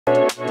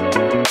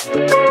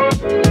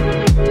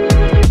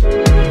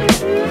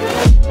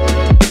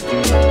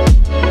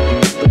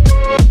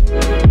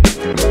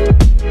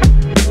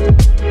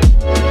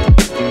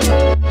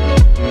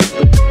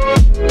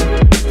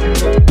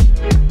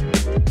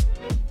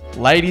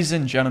Ladies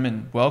and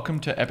gentlemen,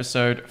 welcome to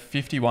episode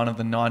 51 of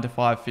the 9 to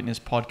 5 Fitness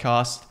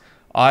Podcast.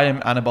 I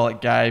am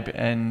Anabolic Gabe,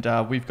 and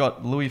we've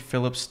got Louis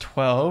Phillips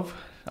 12.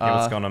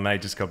 What's going on,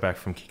 mate? Just got back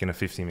from kicking a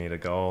 50-metre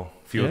goal.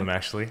 A few of them,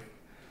 actually.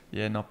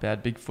 Yeah, not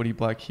bad. Big footy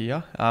bloke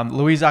here.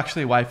 Louis is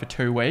actually away for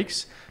 2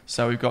 weeks.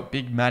 So we've got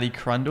big Matty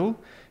Crundle.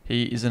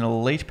 He is an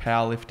elite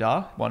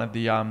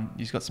powerlifter.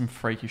 He's got some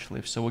freakish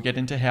lifts. So we'll get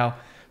into how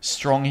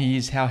strong he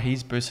is, how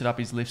he's boosted up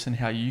his lifts, and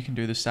how you can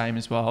do the same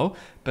as well.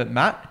 But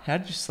Matt, how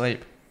did you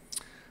sleep?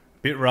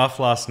 Bit rough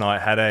last night.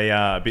 Had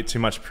a bit too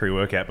much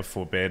pre-workout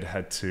before bed.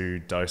 Had to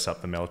dose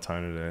up the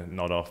melatonin to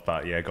nod off.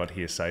 But yeah, got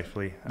here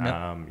safely.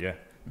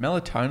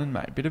 Melatonin,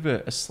 mate. Bit of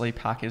a sleep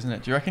hack, isn't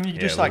it? Do you reckon you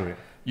just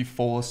you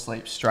fall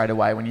asleep straight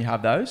away when you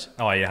have those?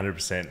 Oh yeah,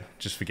 100%.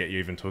 Just forget you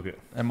even took it.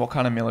 And what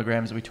kind of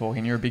milligrams are we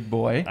talking? You're a big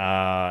boy.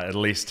 At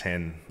least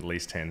 10.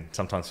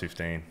 Sometimes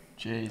 15.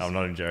 Jeez. I'm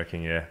not even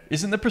joking, yeah.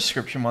 Isn't the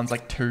prescription ones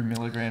like 2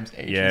 milligrams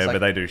each? Yeah, but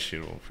they do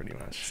shit all pretty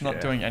much. It's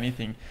not doing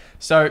anything.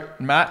 So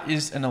Matt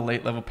is an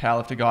elite level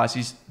powerlifter, guys.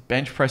 His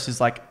bench press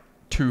is like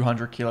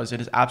 200 kilos.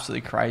 It is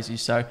absolutely crazy.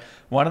 So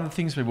one of the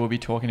things we will be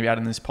talking about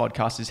in this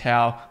podcast is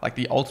how, like,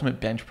 the ultimate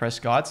bench press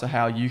guide. So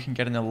how you can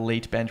get an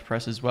elite bench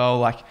press as well.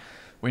 Like,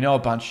 we know a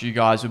bunch of you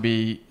guys will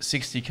be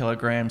 60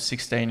 kilograms,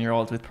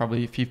 16-year-olds with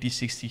probably 50,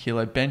 60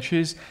 kilo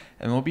benches.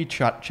 And we'll be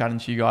chatting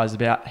to you guys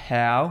about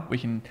how we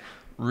can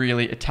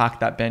really attack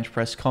that bench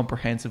press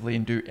comprehensively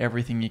and do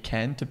everything you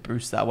can to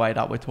boost that weight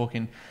up. We're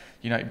talking,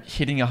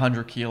 hitting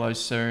 100 kilos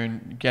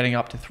soon, getting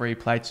up to 3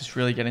 plates, just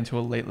really get into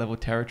elite level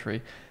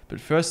territory. But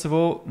first of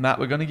all, Matt,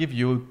 we're going to give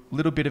you a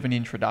little bit of an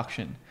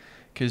introduction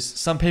because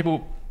some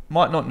people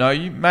might not know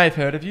you, may have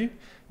heard of you.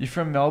 You're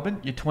from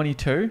Melbourne, you're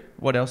 22.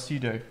 What else do you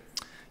do?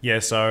 Yeah,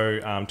 so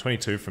I'm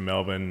 22 from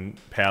Melbourne,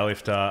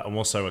 powerlifter. I'm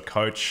also a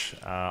coach.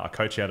 I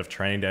coach out of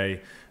training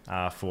day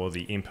for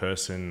the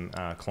in-person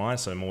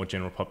clients, so more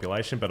general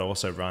population, but I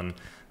also run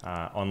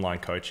online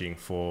coaching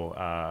for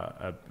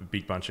a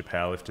big bunch of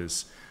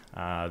powerlifters.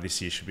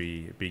 This year should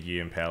be a big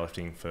year in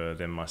powerlifting for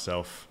them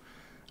myself.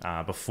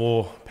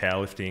 Before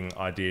powerlifting,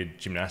 I did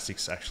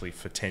gymnastics actually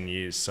for 10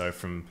 years, so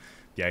from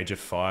the age of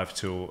 5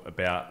 till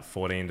about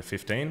 14 to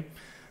 15.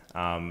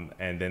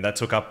 And then that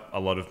took up a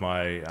lot of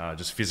my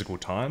just physical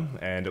time,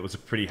 and it was a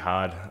pretty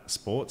hard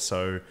sport.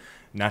 So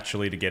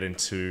naturally to get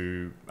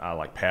into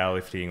like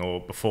powerlifting, or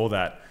before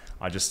that,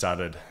 I just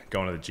started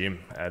going to the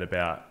gym at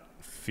about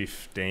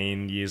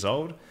 15 years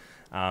old,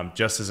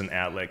 just as an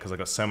outlet because I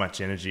got so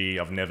much energy.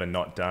 I've never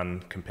not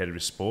done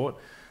competitive sport.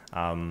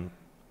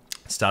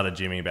 Started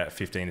gymming about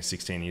 15 to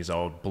 16 years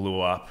old,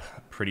 blew up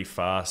pretty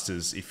fast,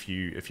 as if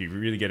you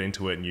really get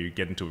into it and you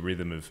get into a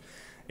rhythm of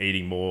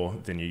eating more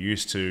than you're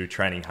used to,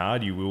 training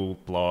hard, you will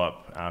blow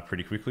up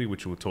pretty quickly,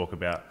 which we'll talk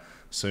about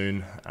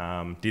soon.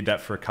 Did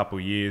that for a couple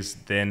of years,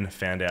 then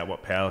found out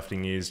what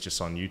powerlifting is just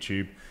on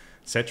YouTube,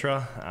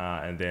 etc.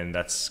 And then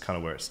that's kind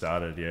of where it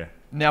started, yeah.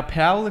 Now,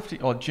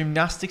 powerlifting, or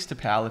gymnastics to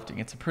powerlifting,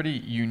 it's a pretty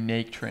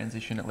unique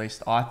transition, at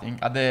least I think.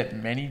 Are there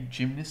many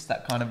gymnasts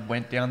that kind of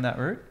went down that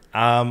route?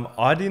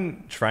 I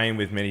didn't train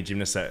with many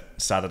gymnasts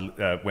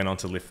that went on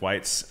to lift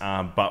weights,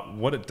 but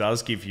what it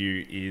does give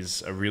you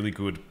is a really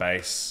good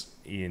base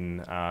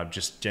in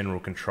just general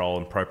control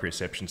and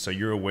proprioception. So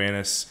your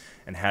awareness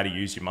and how to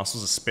use your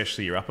muscles,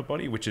 especially your upper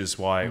body, which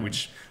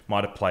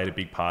might have played a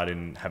big part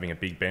in having a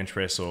big bench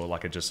press or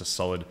like just a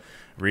solid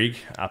rig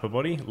upper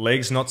body.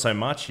 Legs, not so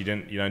much. You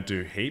don't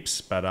do heaps,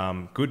 but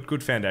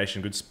good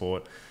foundation, good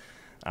sport.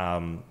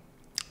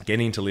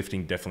 Getting into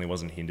lifting definitely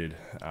wasn't hindered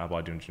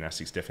by doing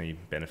gymnastics. Definitely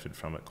benefited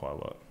from it quite a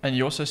lot. And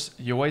you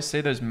always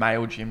see those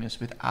male gymnasts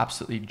with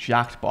absolutely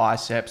jacked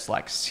biceps,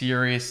 like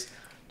serious.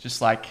 Just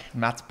like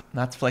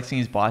Matt's flexing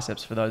his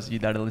biceps for those of you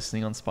that are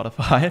listening on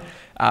Spotify.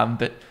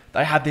 But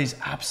they have these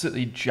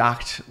absolutely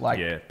jacked, like...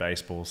 Yeah,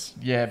 baseballs.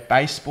 Yeah,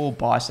 baseball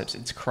biceps.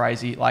 It's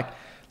crazy. Like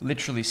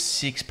literally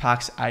 6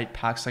 packs, 8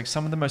 packs. Like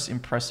some of the most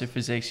impressive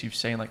physiques you've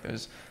seen, like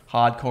those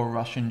hardcore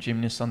Russian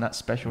gymnasts on that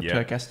special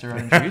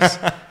testosterone juice.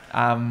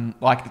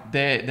 Like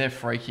they're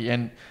freaky.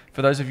 And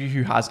for those of you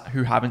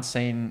who haven't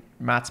seen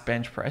Matt's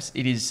bench press,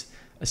 it is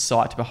a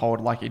sight to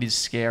behold. Like it is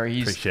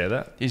scary. Appreciate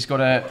that.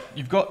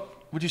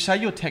 Would you say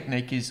your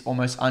technique is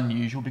almost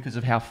unusual because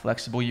of how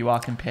flexible you are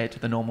compared to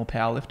the normal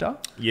powerlifter?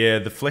 Yeah,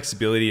 the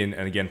flexibility and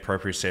again,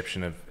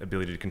 proprioception of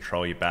ability to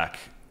control your back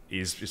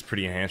is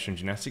pretty enhanced in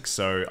gymnastics.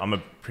 So I'm a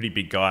pretty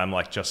big guy. I'm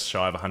like just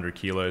shy of 100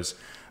 kilos,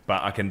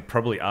 but I can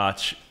probably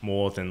arch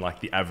more than like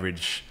the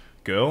average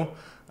girl,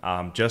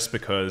 just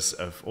because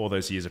of all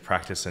those years of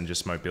practice and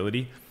just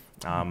mobility.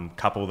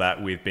 Couple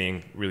that with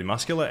being really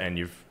muscular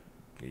and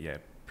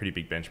pretty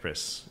big bench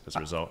press as a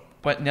result.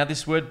 But now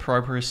this word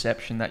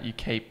proprioception that you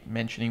keep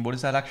mentioning, what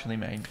does that actually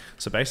mean?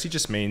 So basically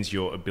just means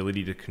your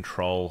ability to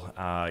control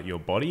your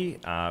body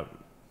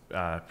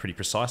pretty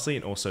precisely,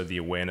 and also the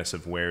awareness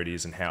of where it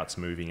is and how it's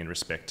moving in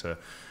respect to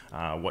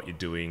what you're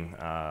doing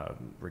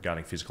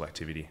regarding physical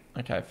activity.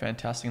 Okay,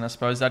 fantastic. And I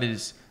suppose that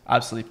is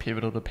absolutely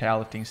pivotal to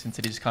powerlifting, since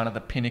it is kind of the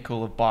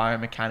pinnacle of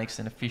biomechanics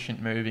and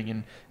efficient moving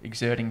and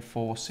exerting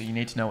force. So you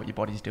need to know what your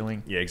body's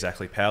doing. Yeah,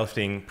 exactly.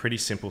 Powerlifting, pretty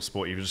simple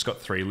sport. You've just got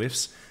 3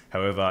 lifts.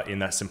 However, in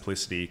that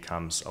simplicity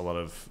comes a lot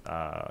of,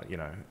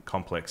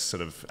 complex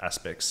sort of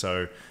aspects.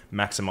 So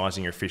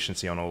maximizing your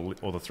efficiency on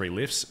all the 3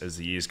 lifts as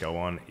the years go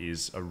on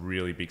is a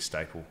really big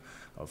staple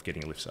of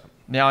getting lifts up.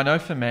 Now, I know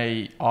for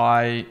me,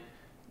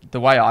 the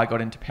way I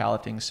got into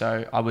powerlifting,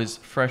 so I was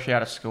fresh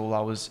out of school. I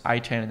was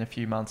 18 and a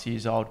few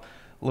years old.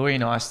 Louis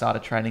and I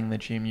started training in the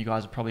gym. You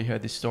guys have probably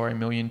heard this story a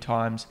million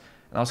times.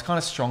 And I was kind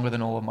of stronger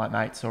than all of my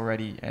mates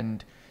already.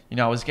 And,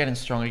 I was getting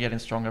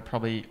stronger,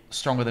 probably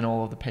stronger than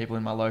all of the people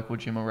in my local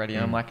gym already.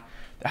 And I'm like,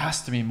 there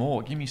has to be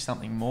more. Give me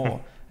something more.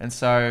 And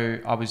so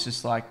I was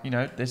just like,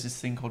 there's this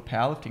thing called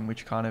powerlifting,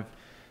 which kind of,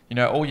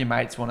 all your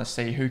mates want to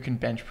see who can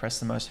bench press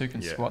the most, who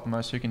can squat the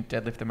most, who can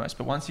deadlift the most.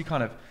 But once you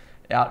kind of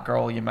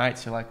outgrow all your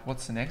mates, you're like,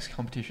 what's the next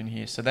competition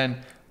here? So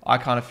then I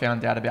kind of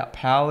found out about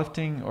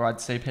powerlifting, or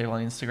I'd see people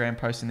on Instagram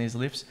posting these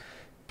lifts,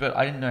 but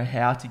I didn't know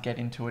how to get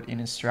into it in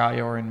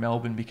Australia or in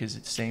Melbourne because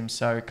it seemed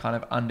so kind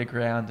of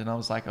underground. And I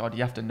was like, oh, do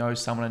you have to know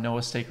someone and know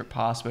a secret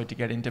password to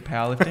get into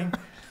powerlifting?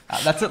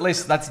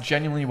 That's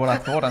genuinely what I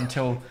thought,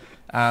 until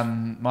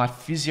my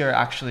physio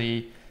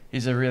actually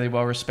is a really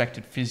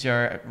well-respected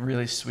physio,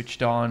 really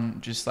switched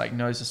on, just like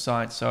knows the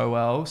science so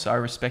well. So I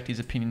respect his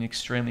opinion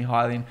extremely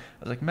highly. And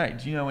I was like, mate,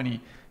 do you know any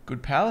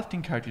good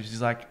powerlifting coaches?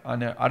 He's like, I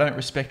know, I don't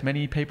respect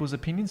many people's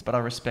opinions, but I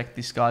respect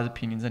this guy's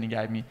opinions. And he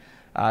gave me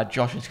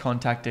Josh's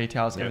contact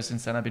details. Ever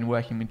since then, I've been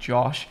working with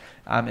Josh,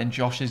 and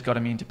Josh has got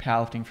me into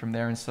powerlifting from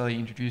there and slowly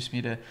introduced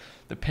me to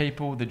the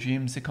people, the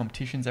gyms, the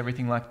competitions,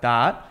 everything like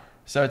that.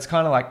 So it's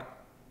kind of like,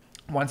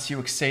 once you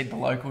exceed the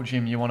local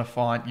gym, you want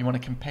to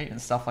compete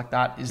and stuff like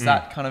that. Is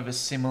that kind of a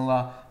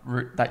similar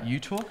route that you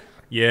took?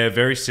 Yeah,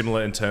 very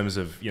similar in terms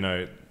of,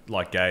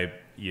 like Gabe,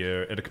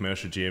 you're at a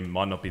commercial gym,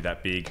 might not be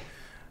that big.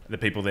 The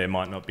people there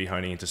might not be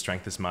honing into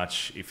strength as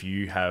much. If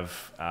you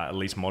have at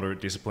least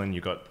moderate discipline,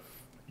 you've got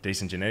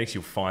decent genetics,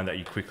 you'll find that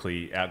you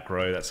quickly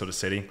outgrow that sort of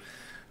setting.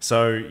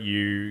 So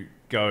you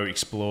go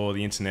explore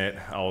the internet.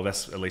 Oh,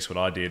 that's at least what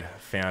I did.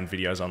 Found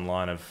videos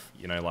online of,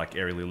 like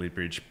Ari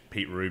Lillibridge,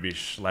 Pete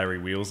Rubish, Larry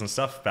Wheels and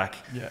stuff back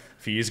a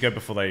few years ago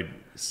before they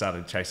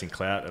started chasing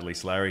clout, at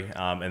least Larry.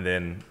 And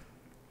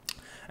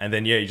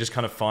then, you just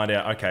kind of find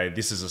out, okay,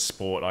 this is a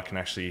sport I can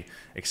actually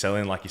excel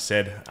in. Like you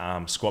said,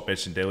 squat,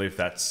 bench and deadlift,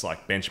 that's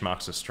like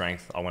benchmarks of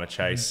strength I want to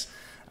chase.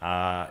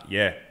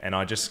 And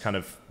I just kind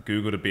of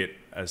Googled a bit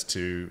as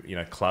to,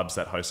 clubs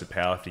that hosted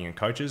powerlifting and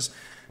coaches.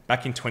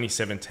 Back in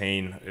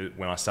 2017,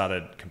 when I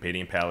started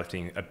competing in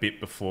powerlifting, a bit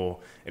before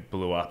it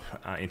blew up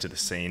into the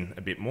scene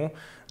a bit more,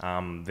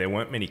 there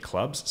weren't many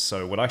clubs.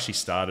 So what I actually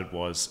started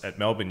was at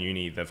Melbourne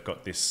Uni, they've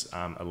got this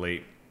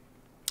elite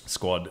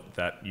squad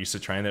that used to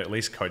train there, at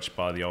least coached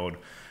by the old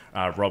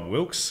Rob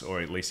Wilkes,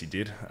 or at least he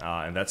did.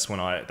 And that's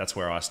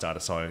where I started.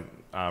 So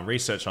I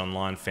researched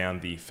online,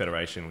 found the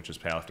federation, which was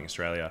Powerlifting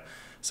Australia,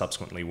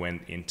 subsequently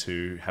went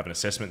into have an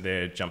assessment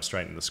there, jumped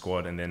straight into the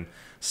squad, and then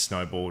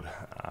snowballed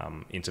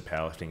into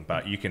powerlifting.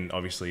 But you can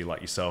obviously, like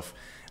yourself,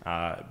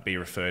 be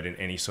referred in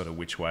any sort of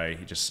which way.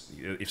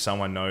 If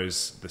someone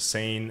knows the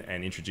scene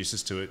and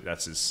introduces to it,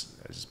 that's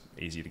as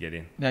easy to get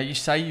in. Now, you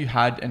say you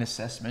had an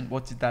assessment.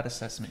 What did that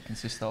assessment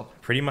consist of?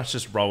 Pretty much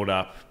just rolled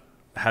up,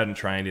 hadn't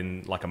trained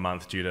in like a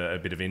month due to a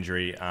bit of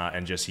injury,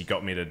 and he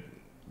got me to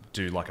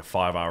do like a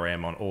 5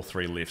 RM on all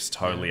 3 lifts,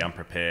 totally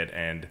unprepared.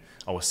 And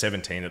I was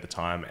 17 at the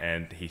time,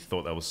 and he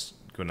thought that was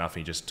good enough,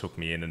 and he just took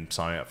me in and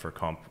signed me up for a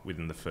comp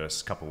within the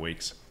first couple of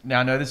weeks. Now,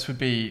 I know this would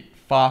be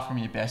far from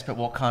your best, but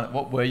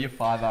what were your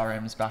 5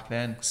 RMs back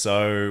then?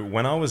 So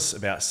when I was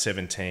about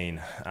 17,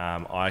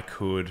 I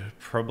could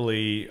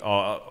probably,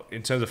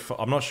 in terms of,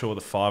 I'm not sure what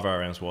the 5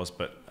 RMs was,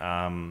 but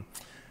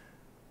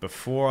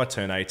before I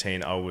turned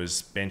 18, I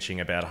was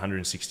benching about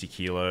 160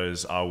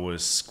 kilos. I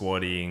was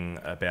squatting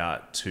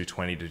about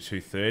 220 to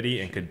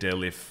 230 and could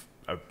deadlift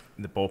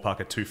the ballpark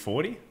at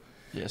 240.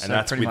 Yeah, so and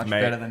that's pretty much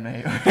better than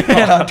me.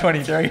 And I'm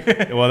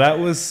 23. Well, that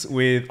was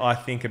with, I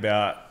think,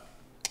 about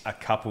a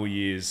couple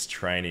years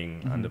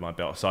training under my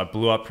belt. So I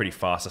blew up pretty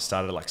fast. I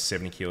started at like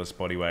 70 kilos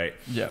body weight,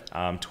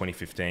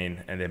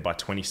 2015. And then by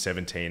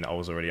 2017, I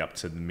was already up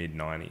to the mid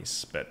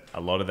 90s. But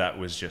a lot of that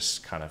was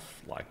just kind of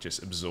like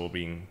just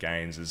absorbing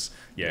gains as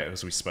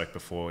we spoke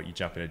before, you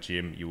jump in a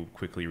gym, you'll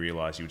quickly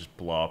realize you'll just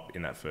blow up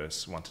in that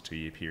first 1 to 2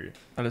 year period.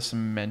 That is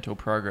some mental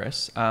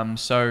progress.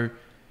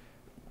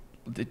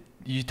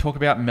 You talk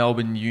about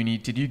Melbourne Uni.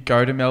 Did you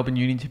go to Melbourne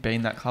Uni to be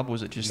in that club, or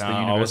was it just the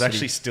university? I was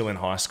actually still in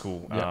high school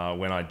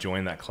when I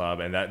joined that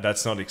club, and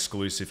that's not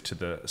exclusive to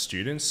the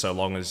students, so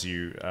long as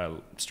you are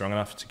strong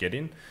enough to get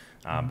in.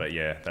 But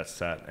yeah, that's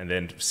that. And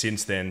then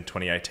since then,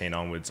 2018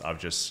 onwards,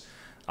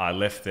 I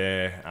left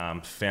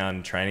there,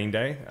 found Training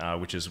Day,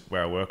 which is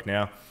where I work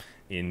now,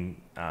 in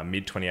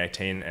mid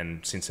 2018,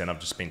 and since then I've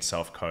just been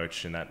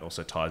self-coached, and that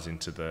also ties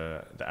into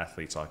the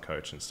athletes I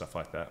coach and stuff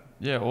like that.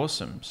 Yeah,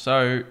 awesome.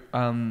 So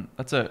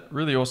that's a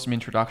really awesome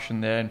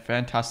introduction there, and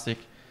fantastic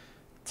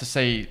to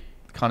see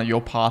kind of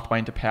your pathway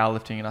into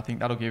powerlifting. And I think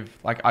that'll give,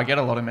 like, I get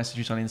a lot of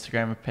messages on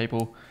Instagram of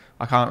people,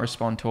 I can't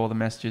respond to all the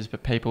messages,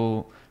 but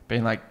people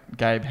being like,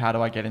 Gabe, how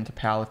do I get into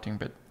powerlifting?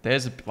 But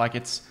there's like,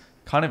 it's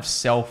kind of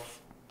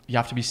you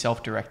have to be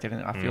self-directed,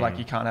 and I feel like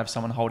you can't have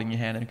someone holding your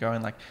hand and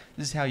going like,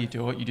 this is how you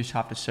do it. You just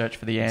have to search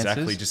for the answers.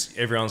 Exactly. Just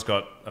everyone's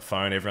got a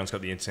phone, everyone's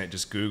got the internet.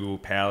 Just Google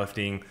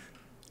powerlifting,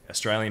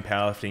 Australian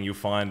powerlifting. You'll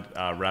find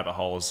rabbit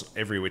holes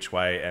every which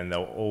way, and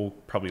they'll all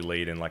probably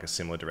lead in like a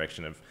similar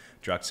direction of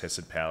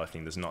drug-tested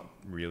powerlifting.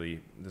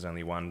 There's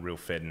only one real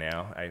fed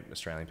now,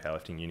 Australian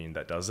Powerlifting Union,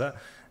 that does that,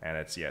 and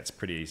it's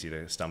pretty easy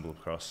to stumble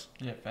across.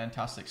 Yeah,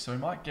 fantastic. So we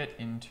might get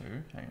into.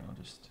 Hang on,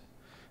 I'll just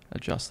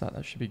adjust that.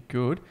 That should be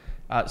good.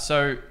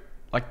 So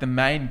like the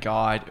main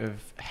guide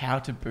of how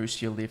to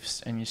boost your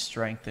lifts and your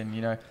strength, and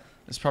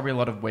there's probably a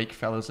lot of weak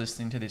fellas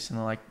listening to this and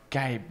they're like,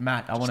 Gabe,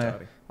 Matt, I want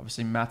to.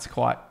 Obviously, Matt's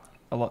quite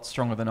a lot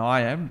stronger than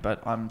I am,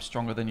 but I'm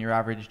stronger than your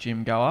average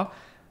gym goer.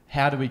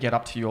 How do we get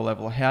up to your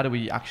level? How do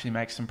we actually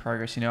make some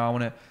progress? I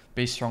want to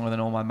be stronger than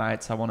all my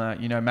mates. I want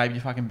to, maybe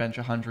if I can bench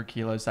 100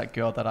 kilos, that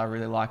girl that I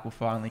really like will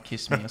finally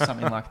kiss me or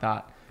something like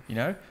that,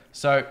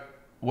 So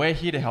we're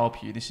here to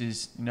help you. This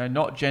is,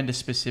 not gender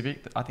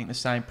specific. I think the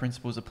same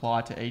principles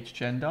apply to each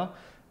gender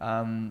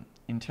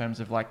in terms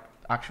of like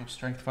actual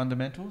strength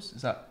fundamentals.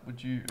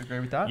 Would you agree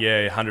with that?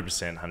 Yeah,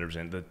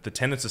 100%. The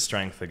tenets of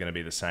strength are going to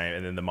be the same,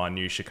 and then the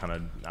minutia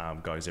kind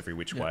of goes every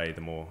which way,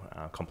 the more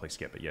complex you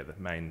get. But yeah, the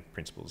main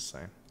principle is the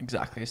same.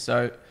 Exactly.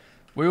 So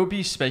we will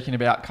be speaking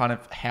about kind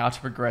of how to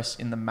progress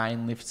in the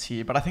main lifts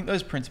here, but I think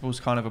those principles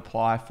kind of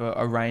apply for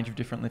a range of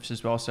different lifts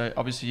as well. So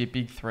obviously your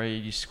big three,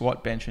 you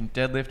squat, bench, and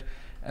deadlift,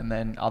 and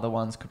then other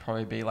ones could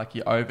probably be like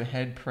your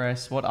overhead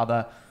press. What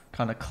other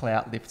kind of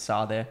clout lifts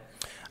are there?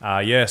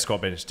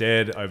 Squat, bench,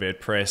 dead, overhead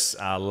press.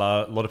 A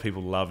lot of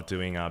people love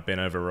doing bent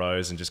over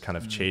rows and just kind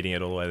of cheating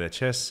it all the way to their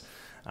chests.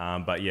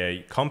 But yeah,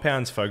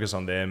 compounds, focus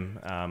on them,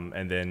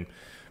 and then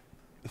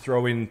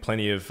throw in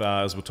plenty of,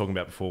 as we were talking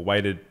about before,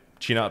 weighted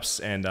chin-ups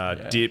and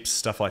dips,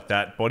 stuff like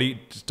that.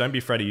 Just don't be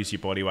afraid to use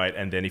your body weight,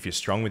 and then if you're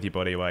strong with your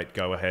body weight,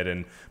 go ahead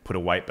and put a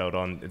weight belt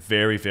on.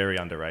 Very, very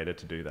underrated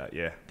to do that,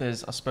 yeah. I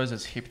suppose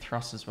there's hip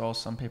thrusts as well.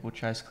 Some people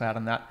chase clout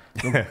on that.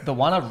 The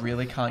one I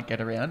really can't get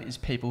around is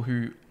people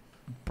who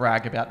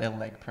brag about their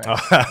leg press.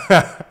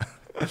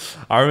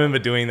 I remember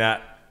doing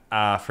that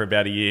for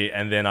about a year,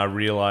 and then I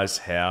realized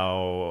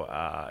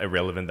how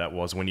irrelevant that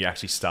was when you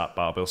actually start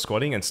barbell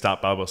squatting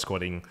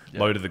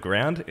low to the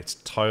ground. It's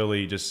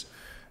totally just...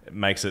 It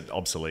makes it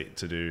obsolete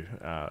to do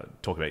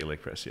talk about your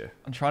leg press. Yeah,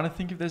 I'm trying to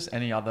think if there's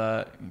any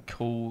other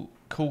cool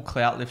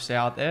clout lifts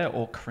out there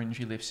or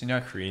cringy lifts.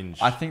 Cringe.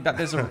 I think that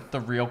there's the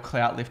real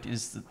clout lift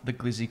is the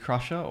glizzy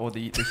crusher or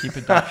the hip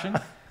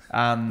adduction.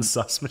 The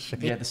sus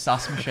machine. Yeah, the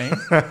sus machine.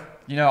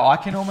 I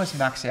can almost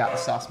max out the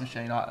sus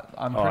machine.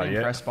 I'm pretty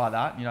impressed by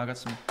that. I got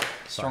some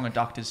strong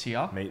adductors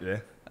here. Meat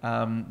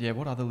there.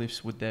 What other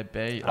lifts would there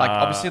be? Like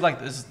obviously, like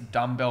there's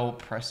dumbbell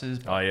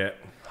presses.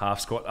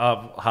 Half squat,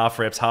 half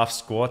reps, half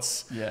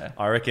squats. Yeah.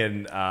 I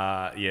reckon,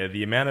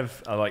 the amount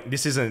of,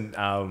 this isn't,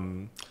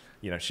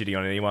 shitting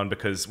on anyone,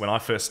 because when I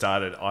first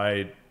started,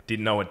 I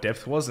didn't know what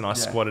depth was, and I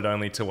squatted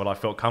only to what I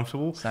felt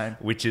comfortable,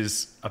 which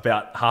is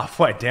about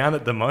halfway down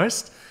at the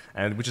most,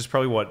 and which is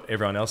probably what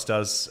everyone else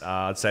does.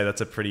 I'd say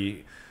that's a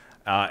pretty...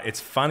 it's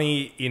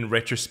funny in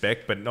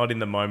retrospect, but not in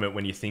the moment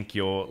when you think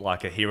you're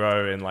like a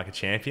hero and like a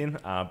champion.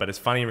 But it's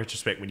funny in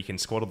retrospect when you can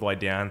squat all the way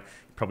down,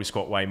 probably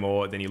squat way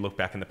more. Then you look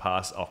back in the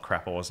past, oh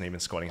crap, I wasn't even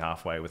squatting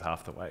halfway with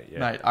half the weight. Yeah.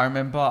 Mate, I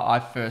remember I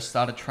first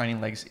started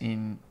training legs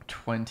in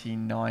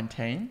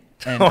 2019,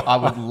 and I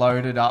would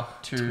load it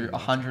up to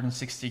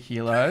 160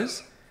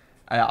 kilos.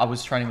 I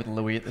was training with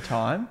Louis at the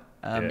time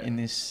in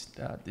this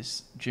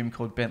gym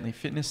called Bentley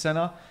Fitness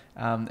Center.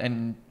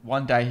 And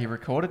one day he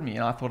recorded me,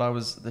 and I thought I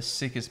was the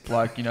sickest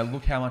bloke.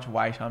 Look how much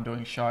weight I'm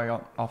doing, showing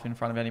off in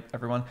front of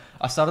everyone.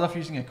 I started off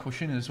using a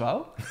cushion as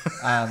well.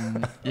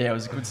 It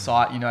was a good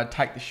sight. I'd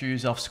take the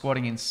shoes off,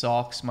 squatting in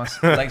socks. My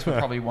legs were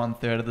probably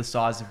 1/3 of the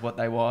size of what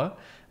they were.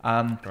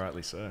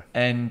 Rightly so.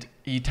 And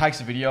he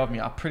takes a video of me.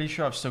 I'm pretty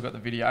sure I've still got the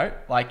video.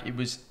 Like, it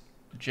was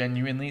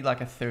genuinely like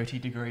a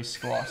 30-degree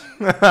squat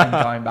and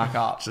going back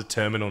up. It's a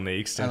terminal knee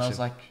extension. And I was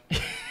like...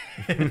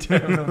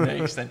 terminal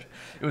knee extension.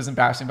 It was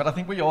embarrassing, but I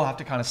think we all have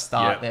to kind of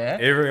start there.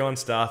 Everyone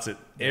starts it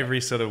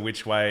every sort of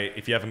which way.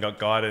 If you haven't got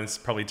guidance,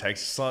 probably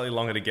takes slightly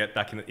longer to get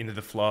back into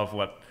the flow of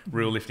what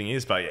real lifting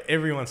is. But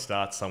everyone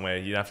starts somewhere.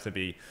 You don't have to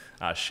be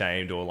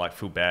shamed or like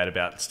feel bad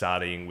about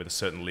starting with a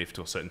certain lift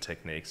or certain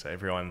technique. So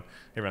everyone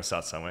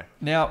starts somewhere.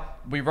 Now,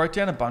 we wrote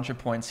down a bunch of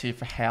points here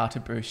for how to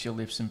boost your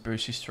lifts and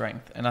boost your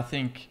strength, and I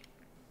think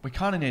we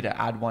kind of need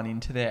to add one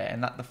into there,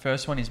 and that the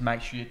first one is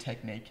make sure your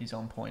technique is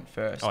on point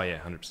first. Oh yeah,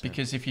 100%.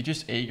 Because if you're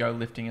just ego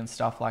lifting and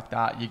stuff like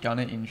that, you're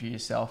gonna injure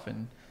yourself,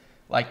 and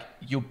like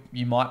you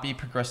might be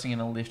progressing in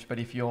a lift, but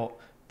if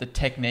the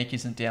technique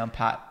isn't down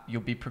pat,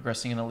 you'll be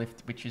progressing in a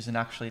lift which isn't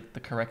actually the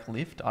correct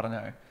lift. I don't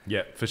know.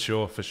 Yeah, for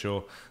sure.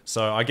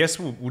 So I guess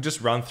we'll just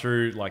run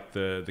through like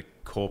the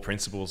core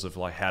principles of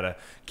like how to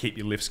keep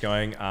your lifts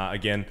going.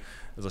 Again,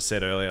 as I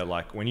said earlier,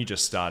 like when you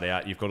just start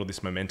out, you've got all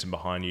this momentum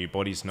behind you.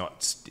 Body's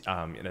not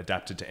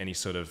adapted to any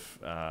sort of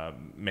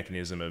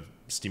mechanism of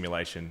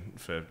stimulation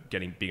for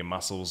getting bigger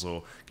muscles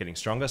or getting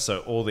stronger. So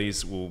all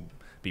these will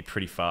be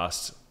pretty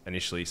fast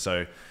initially.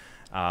 So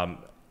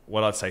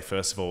what I'd say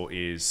first of all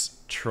is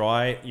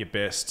try your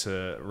best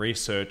to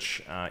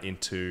research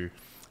into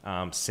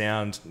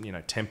sound,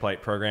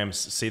 template programs.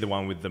 See the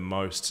one with the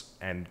most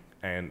and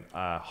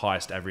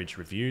highest average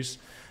reviews,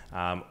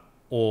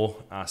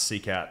 or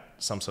seek out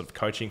some sort of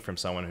coaching from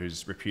someone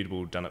who's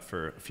reputable, done it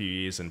for a few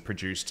years and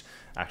produced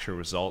actual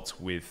results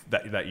with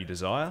that you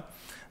desire.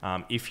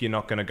 If you're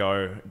not going to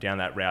go down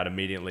that route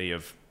immediately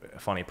of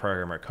finding a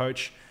programmer or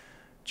coach,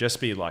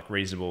 just be like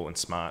reasonable and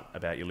smart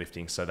about your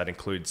lifting. So that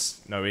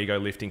includes no ego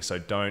lifting. So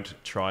don't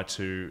try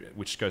to,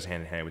 which goes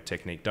hand in hand with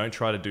technique, don't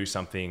try to do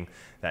something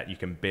that you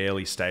can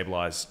barely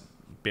stabilize,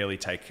 barely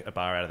take a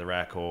bar out of the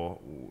rack or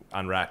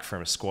unrack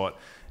from a squat.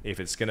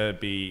 If it's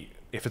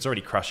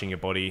already crushing your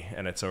body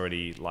and it's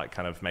already like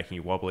kind of making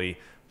you wobbly,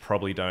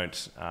 probably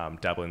don't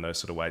dabble in those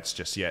sort of weights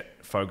just yet.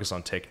 Focus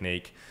on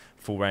technique,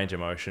 full range of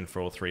motion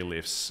for all three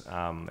lifts.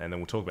 And then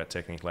we'll talk about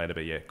technique later,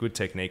 but yeah, good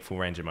technique, full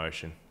range of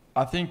motion.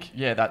 I think,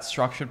 that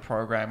structured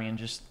programming and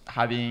just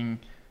having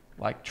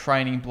like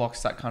training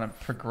blocks that kind of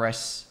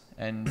progress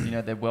and,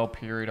 they're well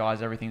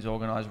periodized, everything's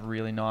organized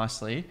really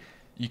nicely.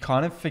 You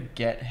kind of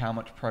forget how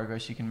much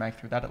progress you can make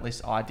through that. At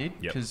least I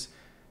did, because,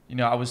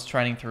 I was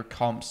training through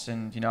comps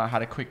and, I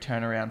had a quick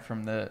turnaround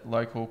from the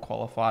local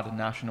qualified and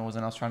nationals,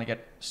 and I was trying to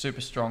get super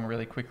strong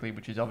really quickly,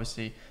 which is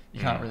obviously, you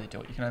can't really do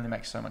it. You can only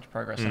make so much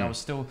progress. And I was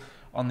still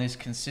on these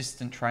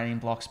consistent training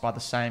blocks by the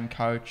same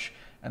coach,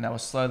 and they were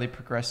slowly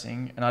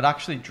progressing. And I'd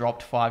actually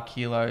dropped 5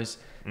 kilos,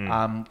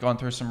 gone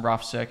through some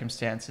rough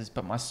circumstances,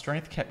 but my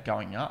strength kept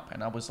going up.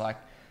 And I was like,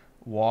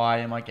 why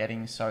am I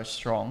getting so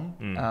strong?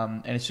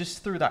 And it's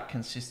just through that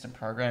consistent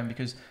program,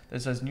 because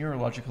there's those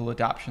neurological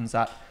adaptations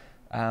that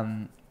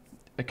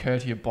occur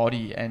to your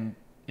body. And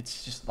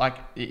it's just like,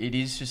 it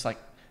is just like,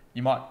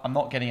 I'm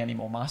not getting any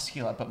more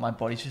muscular, but my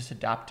body's just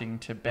adapting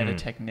to better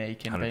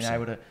technique and 100%. Being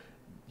able to,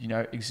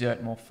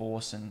 exert more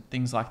force and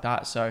things like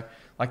that. So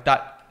like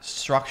that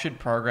structured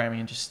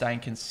programming and just staying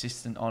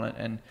consistent on it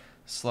and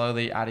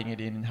slowly adding it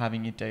in and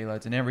having your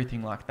deloads and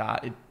everything like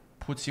that, it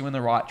puts you in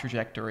the right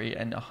trajectory,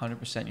 and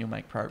 100% you'll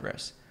make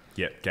progress.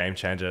 Yep, game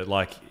changer.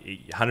 Like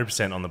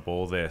 100% on the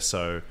ball there.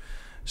 So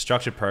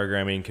structured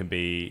programming can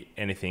be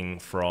anything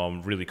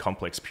from really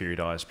complex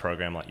periodized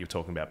program, like you're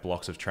talking about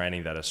blocks of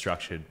training that are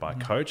structured by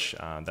coach.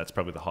 That's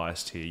probably the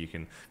highest tier you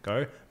can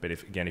go. But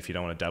if you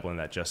don't want to dabble in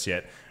that just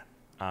yet,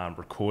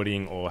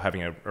 recording or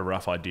having a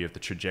rough idea of the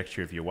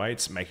trajectory of your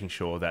weights, making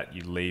sure that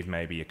you leave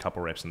maybe a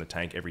couple reps in the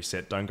tank every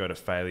set. Don't go to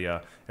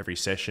failure every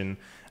session.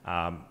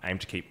 Aim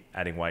to keep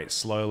adding weight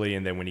slowly,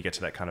 and then when you get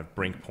to that kind of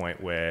brink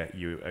point where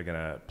you are going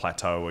to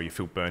plateau or you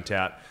feel burnt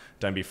out,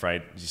 don't be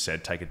afraid, as you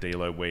said, take a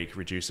deload week,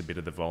 reduce a bit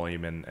of the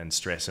volume and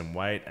stress and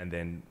weight, and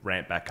then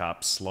ramp back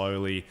up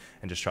slowly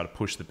and just try to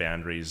push the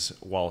boundaries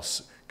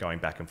whilst going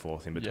back and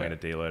forth in between a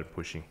deload and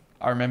pushing.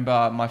 I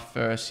remember my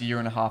first year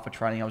and a half of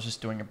training, I was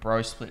just doing a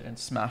bro split and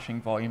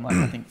smashing volume. Like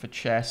I think for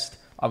chest,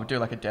 I would do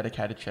like a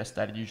dedicated chest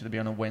day. It'd usually be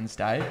on a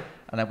Wednesday,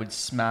 and I would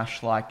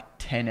smash like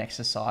 10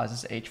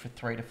 exercises each for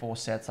 3 to 4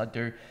 sets. I'd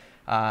do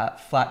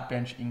flat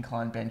bench,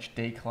 incline bench,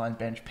 decline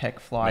bench, pec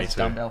flies,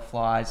 dumbbell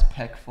flies,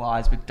 pec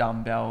flies with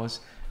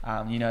dumbbells.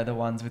 The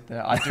ones with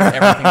I'd do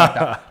everything like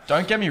that.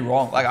 Don't get me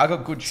wrong. Like I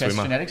got good chest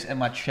genetics and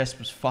my chest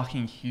was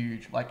fucking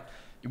huge. Like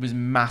it was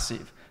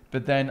massive.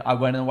 But then I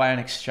went away on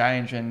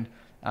exchange, and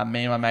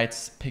me and my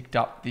mates picked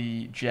up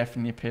the Jeff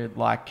Nippard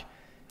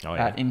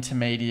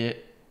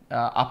intermediate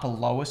upper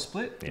lower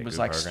split. It was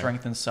like program.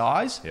 Strength and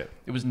size. Yep.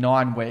 It was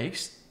 9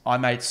 weeks. I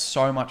made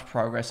so much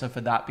progress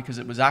for that because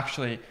it was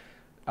actually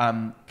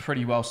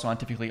pretty well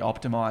scientifically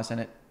optimized, and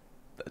it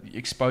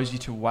exposed you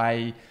to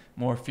way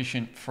more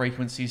efficient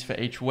frequencies for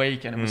each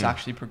week, and it was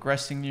actually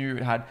progressing you.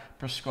 It had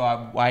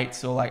prescribed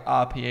weights or like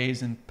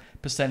RPEs and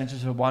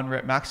percentages of 1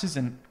 rep maxes,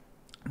 and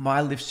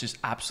my lifts just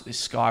absolutely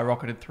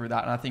skyrocketed through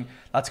that. And I think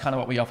that's kind of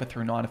what we offer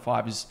through 9 to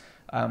 5 is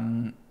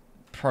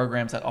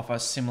programs that offer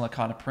similar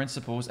kind of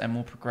principles and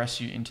will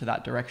progress you into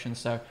that direction.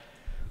 So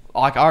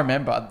like I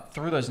remember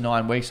through those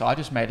 9 weeks, I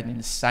just made an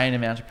insane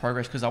amount of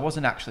progress because I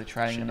wasn't actually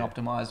training in an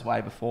optimized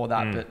way before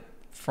that. But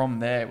from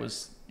there, it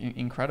was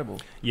incredible.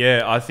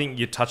 Yeah, I think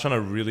you touch on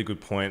a really good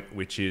point,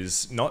 which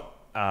is not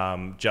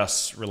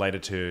just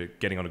related to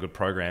getting on a good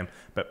program,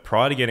 but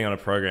prior to getting on a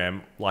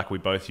program, like we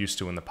both used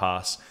to in the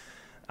past,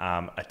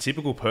 a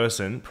typical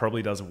person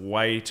probably does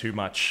way too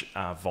much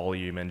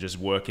volume and just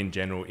work in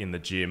general in the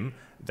gym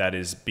that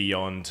is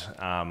beyond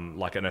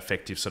like an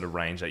effective sort of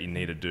range that you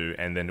need to do,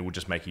 and then it will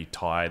just make you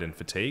tired and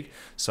fatigued.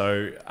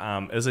 So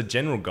as a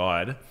general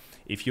guide,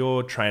 if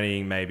you're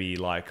training maybe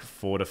like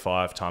 4 to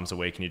 5 times a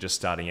week and you're just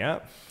starting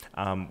out,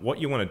 what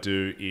you want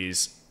to do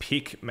is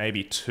pick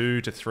maybe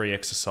 2 to 3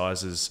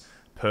 exercises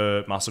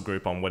per muscle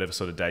group on whatever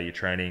sort of day you're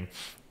training,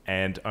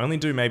 and only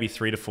do maybe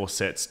 3 to 4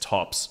 sets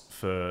tops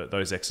for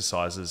those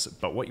exercises.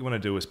 But what you want to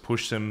do is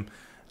push them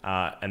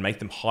and make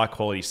them high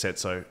quality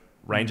sets. So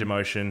range of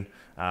motion,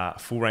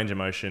 full range of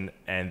motion,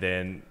 and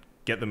then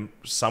get them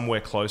somewhere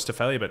close to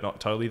failure, but not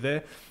totally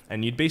there.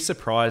 And you'd be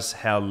surprised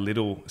how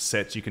little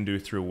sets you can do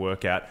through a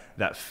workout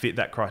that fit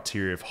that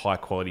criteria of high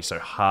quality, so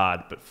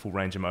hard, but full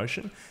range of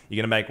motion. You're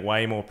going to make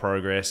way more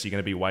progress. You're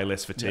going to be way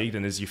less fatigued.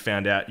 And as you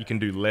found out, you can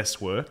do less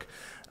work,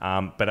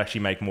 but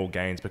actually make more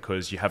gains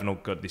because you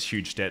haven't got this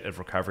huge debt of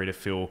recovery to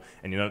fill,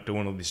 and you're not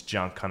doing all this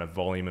junk kind of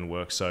volume and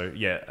work. So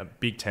yeah, a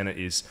big tenet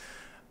is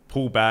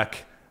pull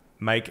back,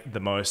 make the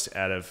most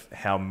out of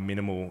how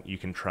minimal you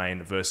can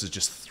train versus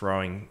just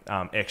throwing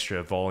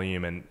extra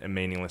volume and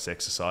meaningless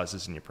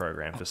exercises in your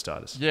program for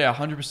starters. Yeah,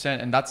 100%.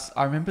 And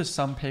I remember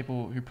some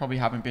people who probably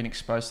haven't been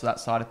exposed to that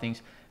side of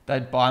things,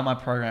 they'd buy my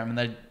program and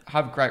they'd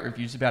have great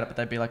reviews about it, but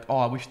they'd be like, oh,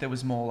 I wish there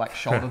was more like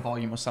shoulder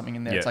volume or something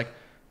in there. Yeah. It's like,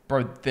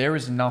 bro, there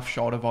is enough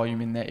shoulder volume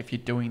in there if you're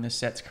doing the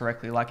sets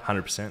correctly. Like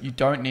 100%. You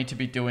don't need to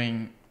be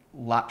doing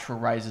lateral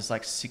raises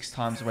like 6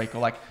 times a week, or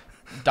like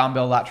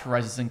dumbbell lateral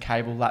raises and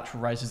cable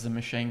lateral raises and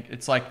machine.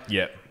 It's like,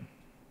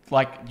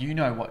 like, you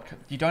know what,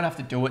 you don't have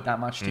to do it that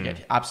much to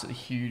get absolutely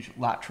huge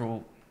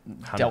lateral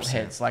 100%. Delt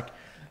heads. Like,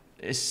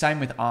 it's same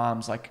with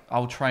arms. Like,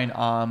 I'll train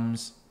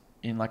arms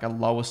in like a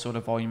lower sort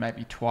of volume,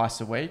 maybe twice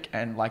a week,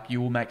 and like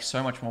you will make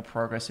so much more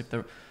progress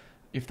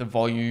if the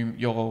volume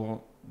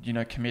you're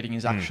committing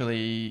is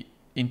actually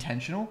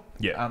intentional.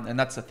 And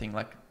that's the thing,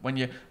 like when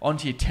you're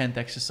onto your 10th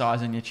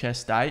exercise in your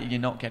chest day, you're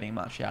not getting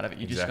much out of it.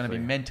 You're just going to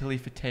be mentally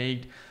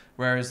fatigued.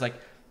 Whereas like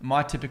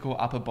my typical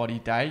upper body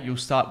day, you'll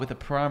start with a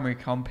primary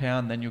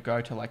compound, then you'll go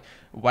to like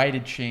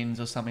weighted chins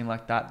or something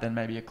like that, then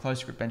maybe a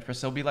close grip bench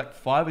press. There'll be like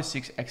 5 or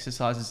 6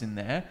 exercises in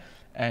there,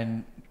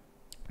 and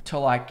to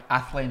like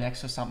Athlete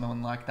X or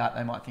something like that,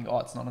 they might think, oh,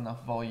 it's not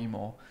enough volume,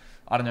 or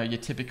I don't know, your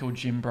typical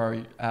gym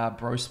bro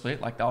split,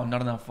 like, oh,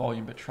 not enough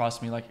volume. But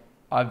trust me, like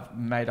I've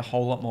made a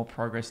whole lot more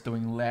progress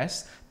doing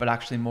less, but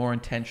actually more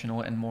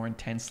intentional and more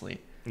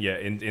intensely. Yeah,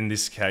 in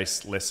this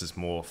case, less is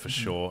more for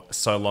sure,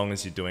 so long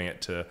as you're doing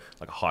it to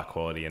like a high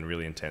quality and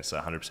really intense. So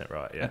 100%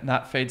 right, yeah. And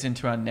that feeds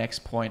into our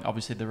next point,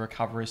 obviously the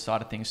recovery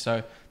side of things.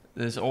 So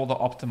there's all the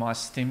optimized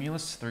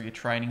stimulus through your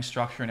training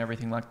structure and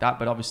everything like that,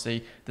 but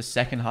obviously the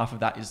second half of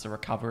that is the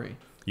recovery.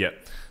 Yeah.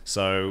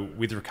 So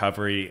with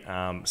recovery,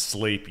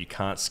 sleep, you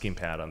can't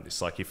skimp out on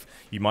this. Like, if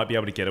you might be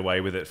able to get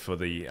away with it for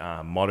the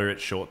moderate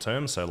short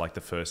term, so like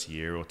the first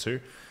year or two.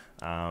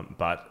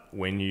 But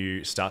when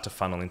you start to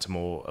funnel into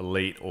more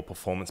elite or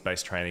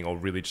performance-based training, or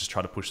really just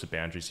try to push the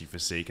boundaries of your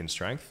physique and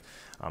strength,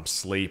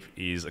 sleep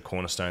is a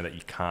cornerstone that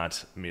you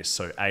can't miss.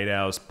 So 8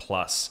 hours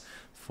plus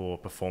for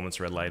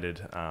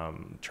performance-related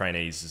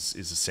trainees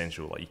is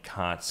essential. Like, you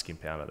can't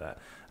skimp out of that.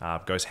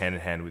 It goes hand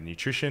in hand with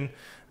nutrition.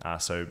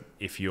 So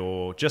if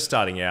you're just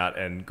starting out,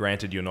 and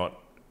granted you're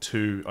not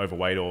too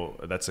overweight, or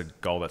that's a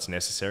goal that's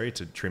necessary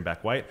to trim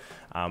back weight,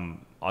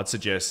 I'd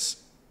suggest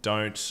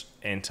don't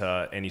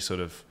enter any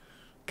sort of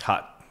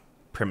cut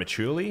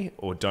prematurely,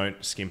 or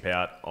don't skimp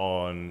out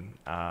on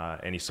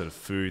any sort of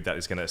food that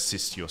is going to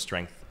assist your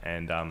strength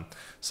and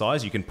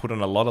size. You can put on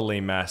a lot of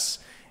lean mass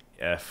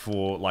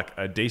for like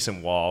a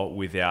decent while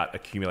without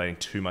accumulating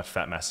too much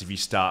fat mass. If you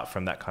start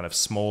from that kind of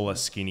smaller,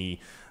 skinny,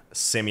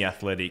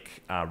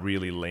 semi-athletic,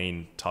 really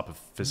lean type of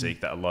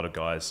physique that a lot of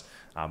guys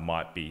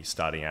might be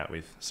starting out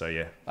with. So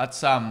yeah,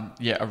 that's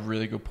a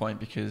really good point,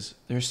 because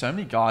there are so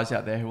many guys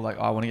out there who are like,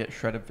 I want to get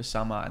shredded for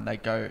summer, and they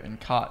go and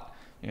cut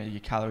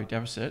your calorie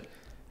deficit,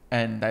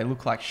 and they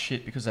look like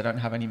shit because they don't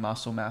have any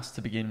muscle mass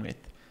to begin with.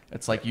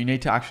 It's like, you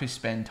need to actually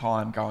spend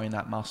time growing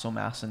that muscle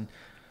mass. And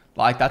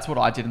like, that's what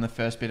I did in the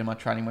first bit of my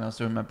training when I was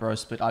doing my bro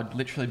split. I'd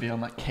literally be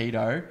on like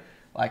keto,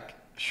 like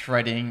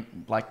shredding,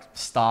 like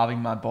starving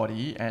my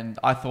body, and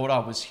I thought I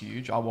was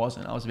huge. I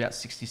wasn't. I was about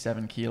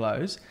 67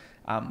 kilos.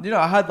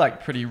 I had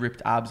like pretty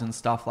ripped abs and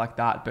stuff like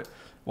that, but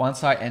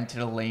once I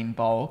entered a lean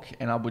bulk,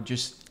 and I would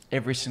just,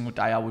 every single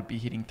day I would be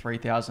hitting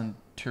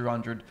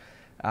 3,200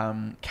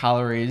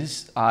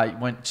 calories. I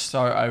went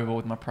so overboard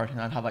with my protein.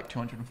 I'd have like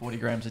 240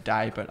 grams a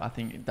day, but I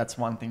think that's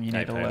one thing you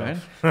need to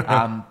learn.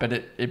 But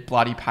it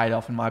bloody paid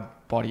off, and my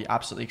body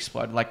absolutely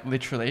exploded. Like,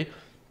 literally,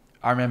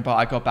 I remember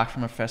I got back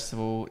from a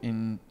festival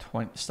in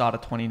start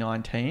of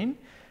 2019,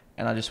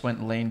 and I just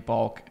went lean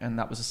bulk, and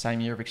that was the same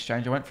year of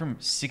exchange. I went from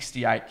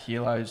 68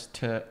 kilos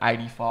to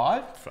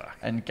 85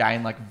 and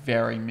gained like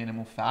very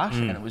minimal fat.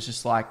 And it was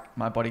just like,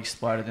 my body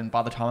exploded. And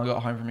by the time I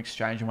got home from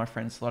exchange, my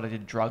friends thought I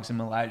did drugs in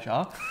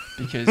Malaysia,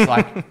 because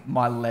like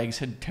my legs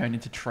had turned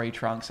into tree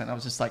trunks, and I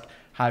was just like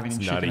having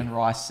chicken and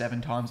rice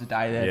 7 times a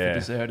day there for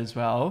dessert as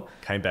well.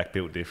 Came back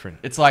built different.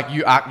 It's like,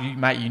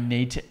 mate, you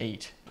need to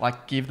eat.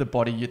 Like, give the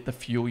body the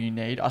fuel you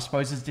need. I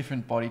suppose there's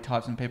different body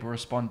types and people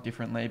respond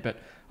differently, but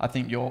I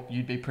think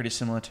you'd be pretty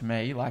similar to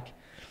me. Like,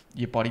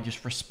 your body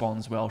just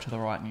responds well to the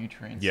right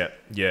nutrients.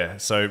 Yeah.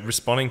 So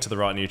responding to the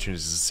right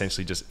nutrients is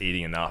essentially just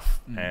eating enough.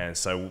 And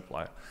so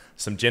like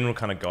some general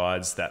kind of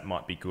guides that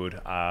might be good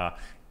are,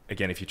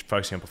 again, if you're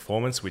focusing on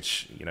performance,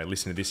 which,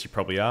 listening to this, you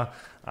probably are,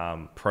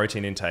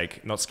 protein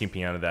intake, not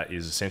skimping out of that,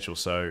 is essential.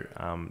 So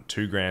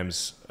 2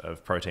 grams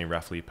of protein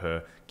roughly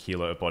per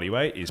kilo of body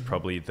weight is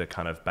probably the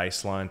kind of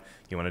baseline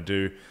you want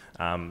to do.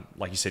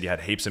 Like you said, you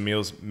had heaps of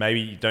meals. Maybe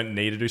you don't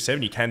need to do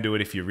 7. You can do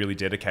it if you're really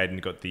dedicated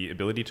and got the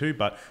ability to,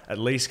 but at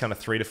least kind of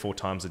 3 to 4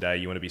 times a day,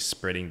 you want to be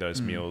spreading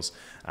those meals.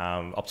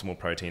 Optimal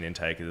protein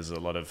intake, there's a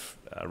lot of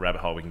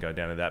rabbit hole we can go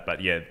down to that,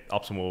 but yeah,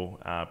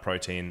 optimal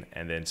protein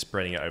and then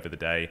spreading it over the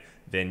day.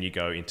 Then you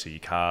go into your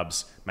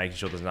carbs, making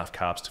sure there's enough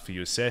carbs for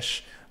your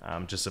sesh.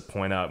 Just a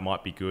pointer, it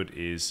might be good,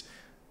 is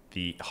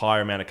the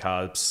higher amount of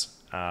carbs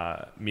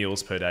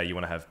meals per day you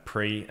want to have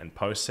pre and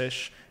post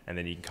sesh, and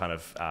then you can kind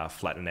of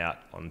flatten out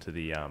onto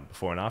the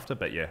before and after.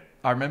 But yeah,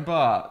 I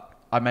remember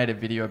I made a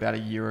video about a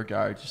year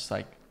ago, just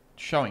like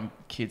showing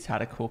kids how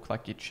to cook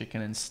like your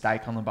chicken and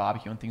steak on the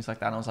barbecue and things like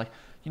that. And I was like,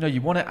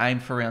 you want to aim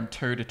for around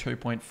 2 to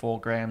 2.4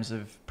 grams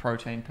of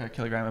protein per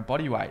kilogram of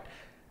body weight.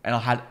 And I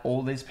had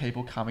all these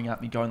people coming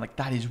at me going like,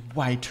 that is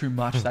way too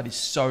much. That is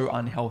so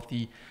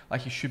unhealthy.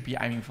 Like, you should be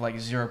aiming for like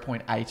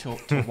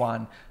 0.8 to 1.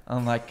 And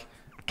I'm like,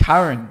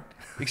 Karen,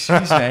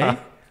 excuse me,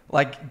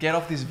 like, get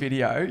off this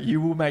video.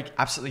 You will make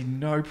absolutely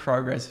no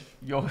progress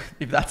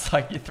if that's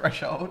like your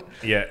threshold.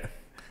 Yeah.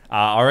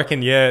 I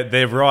reckon, yeah,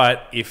 they're right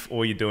if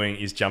all you're doing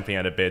is jumping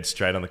out of bed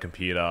straight on the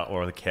computer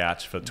or the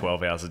couch for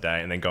 12 hours a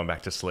day and then going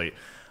back to sleep.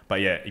 But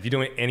yeah, if you're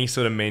doing any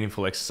sort of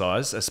meaningful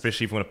exercise,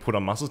 especially if you want to put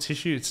on muscle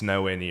tissue, it's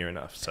nowhere near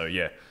enough. So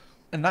yeah.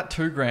 And that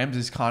 2 grams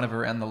is kind of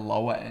around the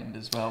lower end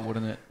as well,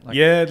 wouldn't it? Like,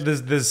 yeah,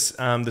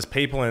 there's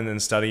people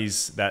and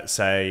studies that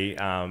say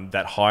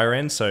that higher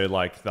end, so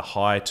like the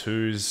high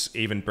 2s,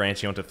 even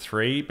branching onto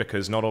 3,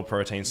 because not all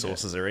protein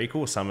sources are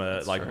equal. Some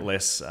are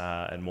less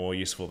and more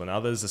useful than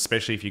others,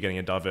 especially if you're getting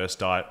a diverse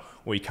diet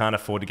or you can't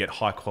afford to get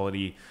high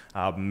quality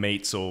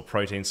meats or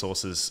protein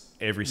sources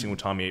every single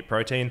time you eat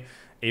protein.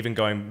 Even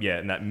going,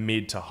 in that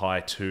mid to high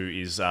 2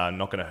 is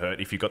not going to hurt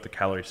if you've got the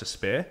calories to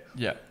spare.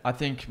 Yeah, I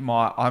think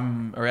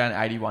I'm around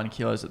 81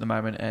 kilos at the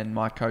moment, and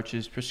my coach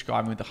is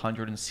prescribing with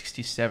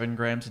 167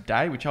 grams a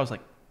day, which I was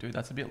like, dude,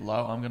 that's a bit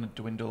low. I'm going to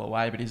dwindle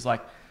away. But he's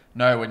like,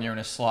 no, when you're in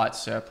a slight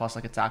surplus,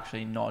 like, it's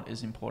actually not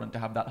as important to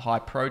have that high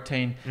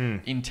protein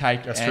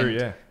intake. That's true,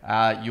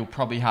 yeah. You'll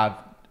probably have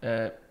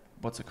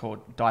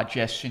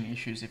digestion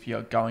issues if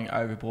you're going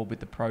overboard with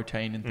the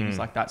protein and things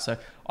like that. So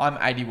I'm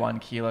 81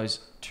 kilos,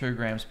 2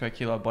 grams per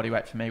kilo of body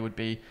weight for me would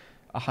be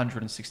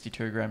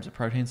 162 grams of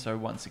protein. So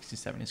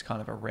 167 is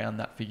kind of around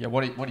that figure.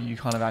 What are you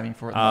kind of aiming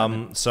for at the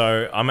moment?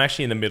 So I'm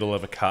actually in the middle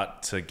of a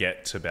cut to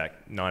get to about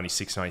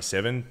 96,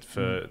 97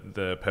 for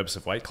the purpose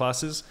of weight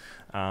classes.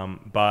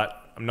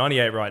 But I'm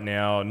 98 right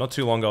now. Not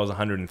too long ago, I was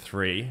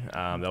 103.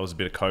 That was a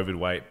bit of COVID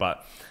weight,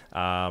 but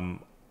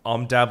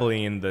I'm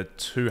dabbling in the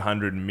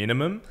 200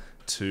 minimum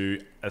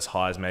to as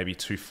high as maybe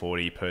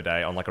 240 per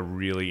day on like a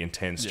really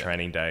intense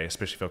training day,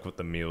 especially if I've got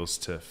the meals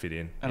to fit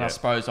in. And I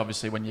suppose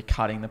obviously when you're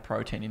cutting, the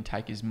protein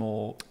intake is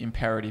more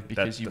imperative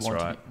because you want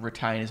to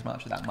retain as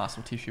much of that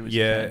muscle tissue as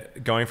you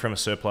can. Going from a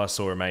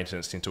surplus or a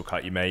maintenance into a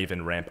cut, you may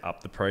even ramp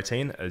up the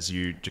protein as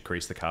you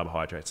decrease the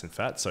carbohydrates and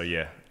fat. So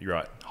yeah, you're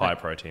right, higher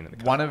protein in the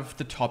cut. One of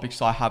the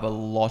topics I have a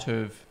lot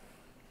of,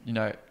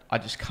 I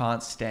just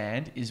can't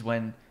stand is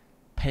when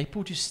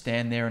people just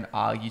stand there and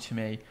argue to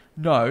me,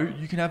 no,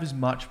 you can have as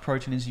much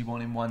protein as you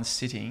want in one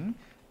sitting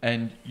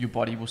and your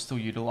body will still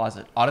utilize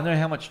it. I don't know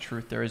how much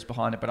truth there is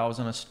behind it, but I was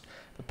on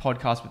the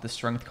podcast with the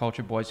strength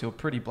culture boys who are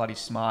pretty bloody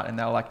smart, and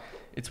they were like,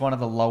 it's one of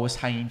the lowest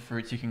hanging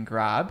fruits you can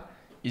grab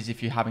is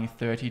if you're having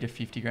 30 to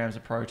 50 grams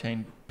of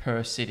protein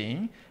per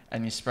sitting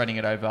and you're spreading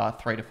it over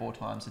 3 to 4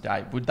 times a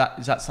day.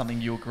 Is that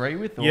something you agree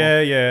with? Or?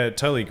 Yeah,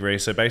 totally agree.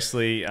 So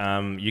basically,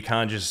 you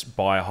can't just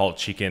buy a whole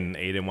chicken,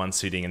 eat in one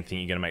sitting and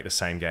think you're going to make the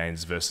same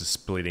gains versus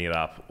splitting it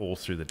up all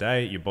through the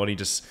day. Your body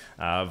just,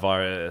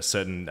 via a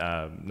certain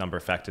number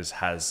of factors,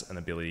 has an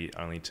ability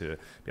only to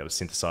be able to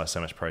synthesize so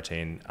much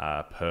protein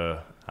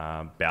per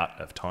bout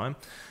of time.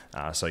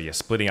 So yeah,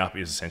 splitting up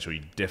is essential.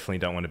 You definitely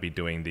don't want to be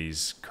doing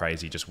these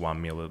crazy just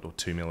 1 meal or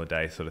 2 meal a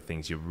day sort of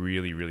things. You're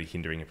really, really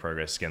hindering your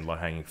progress. Again, low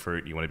hanging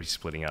fruit. You want to be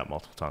splitting up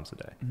multiple times a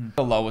day.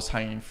 The lowest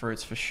hanging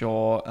fruits for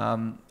sure.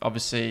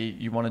 Obviously,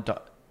 you want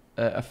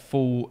a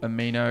full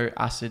amino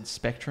acid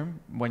spectrum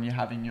when you're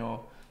having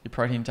your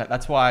protein intake.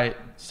 That's why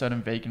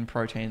certain vegan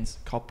proteins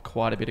cop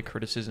quite a bit of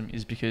criticism,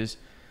 is because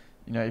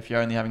if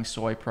you're only having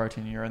soy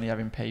protein, you're only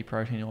having pea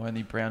protein or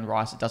only brown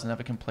rice, it doesn't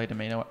have a complete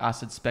amino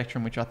acid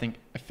spectrum, which I think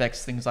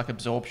affects things like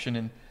absorption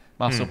and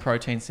muscle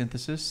protein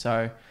synthesis.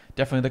 So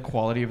definitely the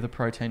quality of the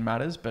protein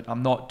matters, but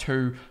I'm not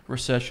too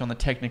researched on the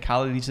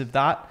technicalities of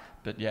that.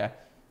 But yeah.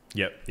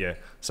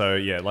 Yep. So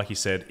yeah, like you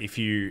said, if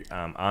you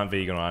aren't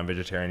vegan or aren't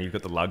vegetarian, you've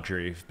got the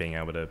luxury of being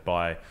able to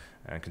buy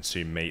and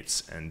consume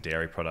meats and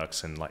dairy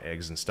products and like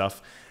eggs and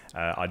stuff.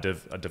 A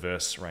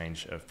diverse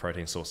range of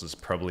protein sources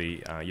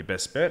probably your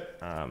best bet.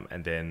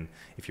 And then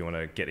if you want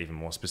to get even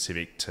more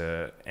specific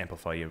to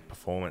amplify your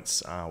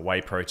performance,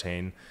 whey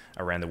protein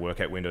around the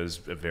workout window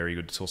is a very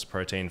good source of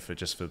protein for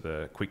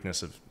the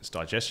quickness of its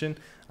digestion.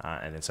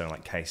 And then something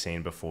like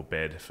casein before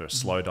bed for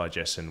slow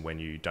digestion when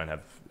you don't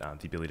have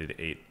the ability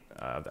to eat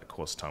that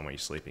course of time when you're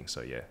sleeping.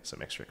 So yeah,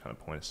 some extra kind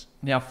of pointers.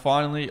 Now,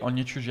 finally, on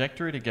your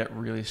trajectory to get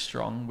really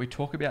strong, we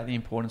talk about the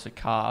importance of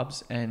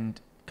carbs, and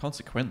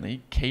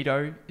consequently,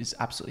 keto is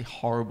absolutely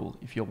horrible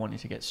if you're wanting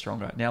to get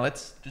stronger. Now,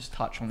 let's just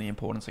touch on the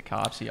importance of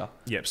carbs here.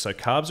 Yep. So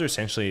carbs are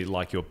essentially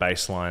like your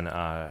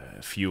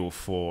baseline fuel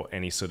for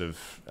any sort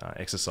of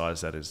exercise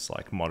that is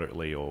like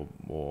moderately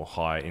or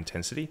high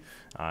intensity.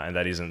 And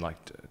that isn't like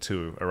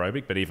too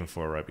aerobic, but even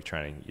for aerobic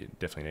training, you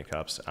definitely need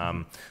carbs.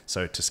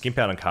 So to skimp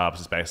out on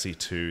carbs is basically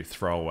to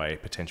throw away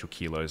potential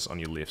kilos on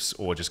your lifts,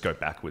 or just go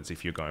backwards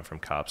if you're going from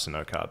carbs to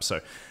no carbs.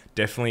 So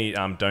definitely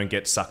don't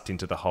get sucked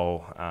into the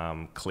whole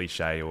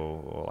cliche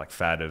or like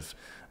fad of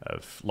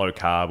low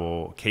carb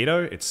or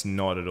keto. It's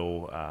not at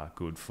all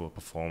good for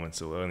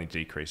performance. It'll only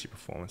decrease your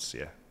performance.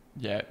 Yeah.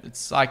 Yeah,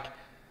 it's like,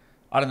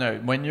 I don't know,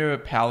 when you're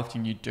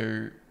powerlifting, you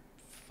do,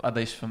 at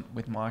least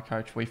with my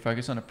coach, we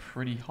focus on a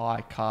pretty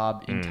high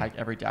carb intake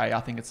every day. I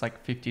think it's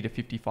like 50 to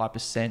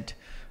 55%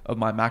 of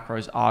my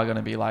macros are going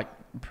to be like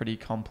pretty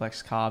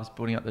complex carbs,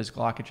 building up those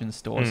glycogen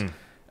stores.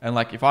 And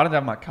like, if I don't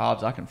have my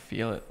carbs, I can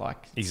feel it.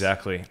 Like,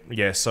 exactly.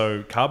 Yeah.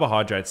 So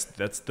carbohydrates,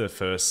 that's the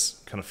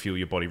first kind of fuel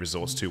your body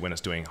resorts to when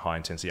it's doing high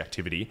intensity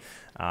activity.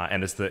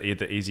 And it's the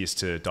easiest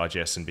to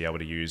digest and be able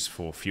to use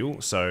for fuel.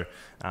 So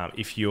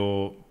if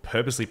you're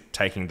purposely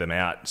taking them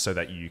out so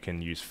that you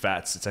can use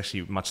fats, it's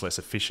actually much less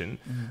efficient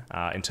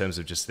in terms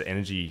of just the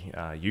energy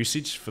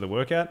usage for the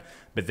workout.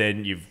 But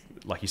then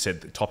like you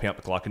said, topping up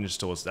the glycogen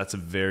stores, that's a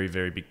very,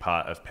 very big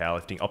part of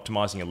powerlifting.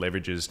 Optimizing your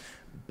leverages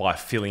by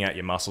filling out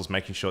your muscles,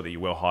 making sure that you're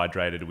well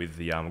hydrated with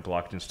the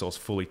glycogen stores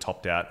fully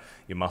topped out.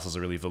 Your muscles are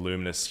really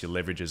voluminous. Your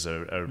leverages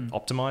are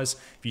optimized.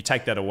 If you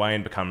take that away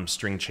and become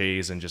string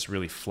cheese and just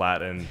really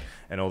flat and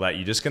all that,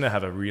 you're just going to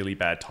have a really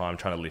bad time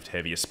trying to lift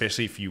heavy,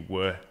 especially if you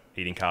were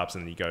eating carbs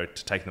and then you go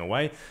to take them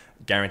away.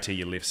 Guarantee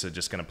your lifts are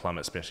just going to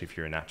plummet, especially if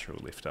you're a natural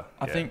lifter.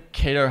 I think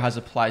keto has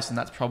a place, and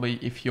that's probably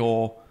if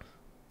you're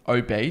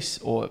obese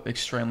or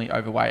extremely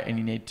overweight and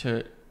you need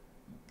to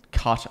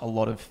cut a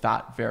lot of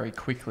fat very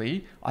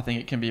quickly. I think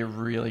it can be a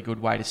really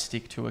good way to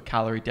stick to a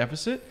calorie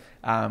deficit.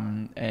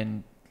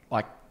 And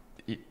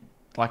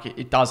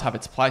it does have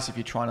its place if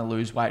you're trying to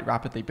lose weight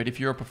rapidly. But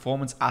if you're a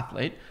performance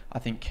athlete, I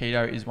think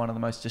keto is one of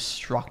the most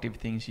destructive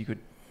things you could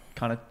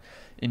kind of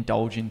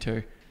indulge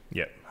into.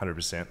 Yeah,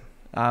 100%.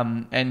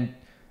 And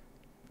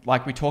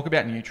like we talk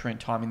about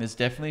nutrient timing, there's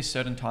definitely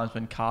certain times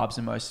when carbs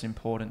are most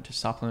important to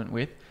supplement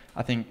with.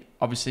 I think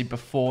obviously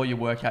before your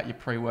workout, your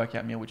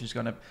pre-workout meal, which is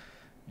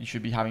you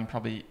should be having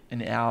probably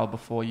an hour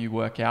before you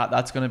work out.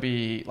 That's going to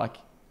be like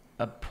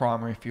a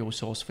primary fuel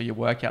source for your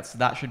workout. So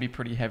that should be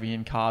pretty heavy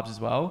in carbs as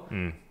well.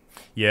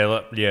 Yeah,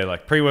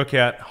 like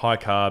pre-workout, high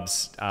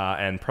carbs,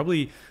 and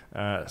probably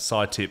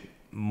side tip,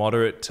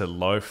 moderate to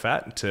low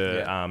fat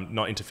to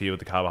not interfere with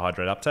the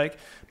carbohydrate uptake.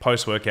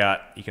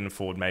 Post-workout, you can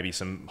afford maybe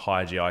some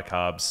high GI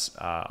carbs.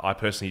 I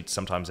personally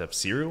sometimes have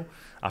cereal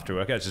after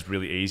workout. It's just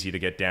really easy to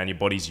get down. Your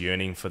body's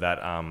yearning for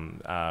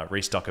that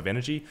restock of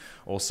energy.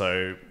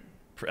 Also,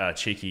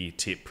 cheeky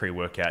tip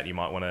pre-workout, you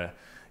might want to,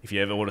 if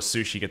you ever order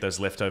sushi, get those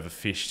leftover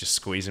fish, just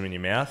squeeze them in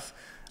your mouth.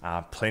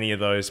 Plenty of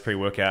those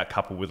pre-workout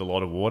coupled with a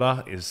lot of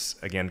water is,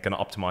 again, going to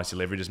optimize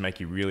your leverages, make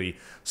you really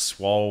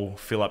swole,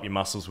 fill up your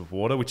muscles with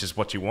water, which is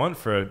what you want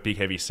for a big,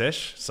 heavy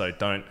sesh. So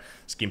don't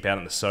skimp out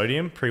on the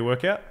sodium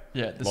pre-workout.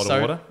 Yeah, a lot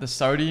of water. The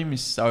sodium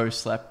is so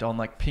slept on.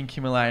 Like pink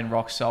Himalayan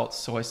rock salt,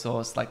 soy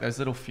sauce, like those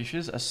little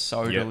fishes are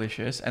so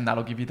delicious, and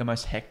that'll give you the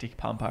most hectic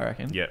pump, I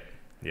reckon. Yeah.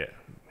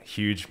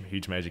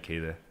 Huge major key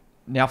there.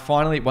 Now,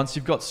 finally, once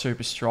you've got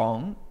super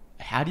strong,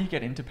 how do you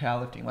get into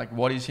powerlifting? Like,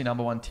 what is your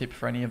number one tip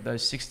for any of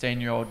those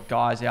 16-year-old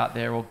guys out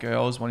there or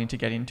girls wanting to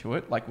get into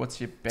it? Like, what's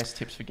your best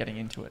tips for getting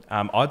into it?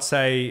 I'd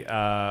say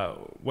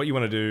what you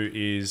want to do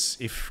is,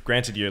 if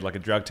granted you're like a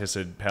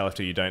drug-tested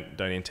powerlifter, you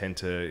don't intend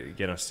to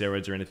get on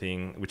steroids or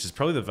anything, which is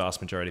probably the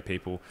vast majority of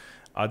people.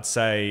 I'd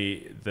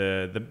say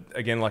the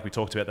again, like we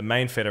talked about, the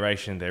main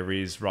federation there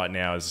is right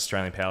now is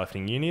Australian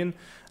Powerlifting Union.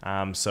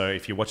 So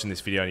if you're watching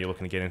this video and you're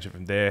looking to get into it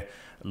from there,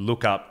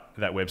 look up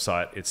that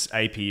website. It's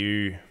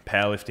APU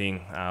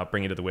Powerlifting. I'll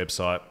bring you to the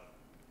website.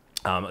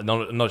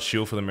 Not a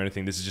shield for them or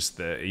anything. This is just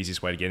the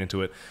easiest way to get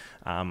into it.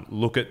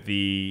 Look at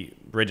the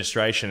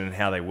registration and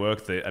how they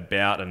work, the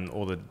about and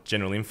all the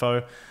general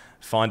info.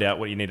 Find out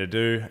what you need to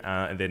do,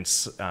 and then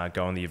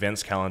go on the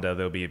events calendar.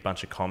 There'll be a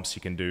bunch of comps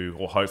you can do,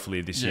 or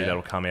hopefully this year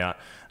that'll come out,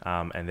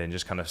 and then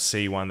just kind of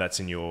see one that's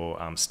in your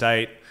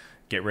state,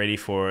 get ready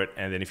for it,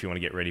 and then if you want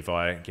to get ready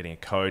via getting a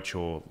coach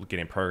or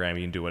getting a program,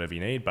 you can do whatever you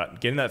need.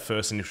 But getting that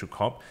first initial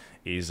comp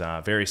is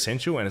very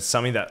essential, and it's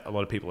something that a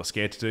lot of people are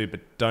scared to do,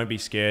 but don't be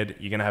scared.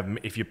 You're going to have,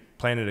 if you're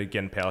planning to get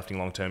in powerlifting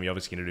long term, you're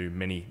obviously going to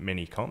do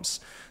many comps.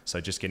 So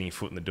just getting your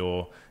foot in the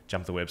door,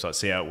 jump to the website,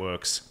 see how it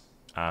works,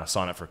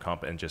 sign up for a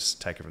comp and just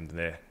take it from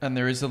there. And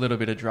there is a little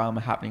bit of drama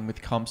happening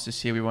with comps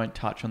this year. We won't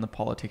touch on the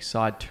politics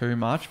side too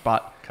much,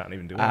 but can't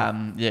even do it.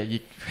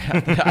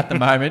 At the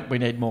moment we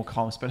need more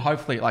comps, but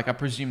hopefully, like I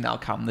presume they'll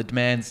come. The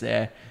demand's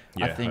there.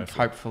 I think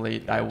hopefully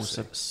they will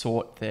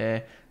sort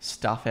their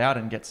stuff out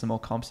and get some more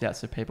comps out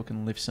so people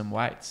can lift some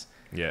weights.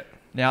 Yeah.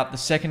 Now, the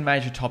second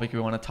major topic we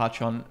want to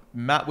touch on,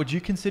 Matt, would you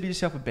consider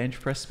yourself a bench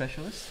press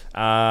specialist?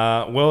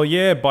 Well,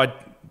 yeah,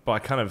 by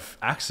kind of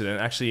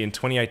accident. Actually, in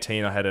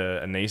 2018, I had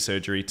a knee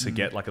surgery to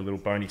get like a little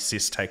bony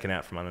cyst taken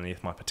out from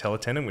underneath my patella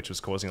tendon, which was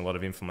causing a lot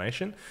of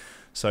inflammation.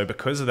 So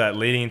because of that,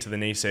 leading into the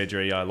knee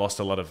surgery, I lost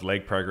a lot of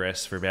leg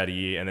progress for about a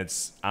year. And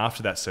it's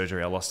after that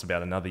surgery, I lost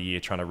about another year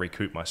trying to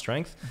recoup my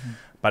strength.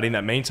 But in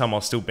that meantime, I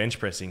was still bench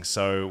pressing.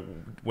 So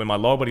when my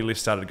lower body lift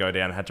started to go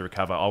down and had to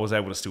recover, I was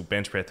able to still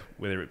bench press,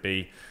 whether it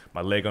be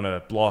my leg on a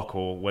block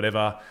or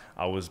whatever.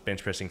 I was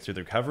bench pressing through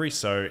the recovery.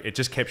 So it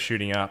just kept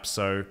shooting up.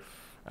 So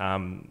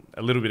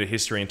a little bit of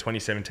history. In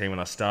 2017, when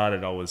I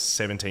started, I was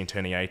 17,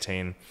 turning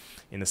 18.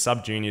 In the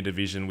sub-junior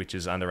division, which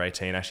is under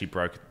 18, actually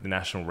broke the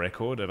national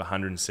record of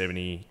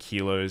 170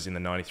 kilos in the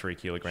 93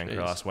 kilogram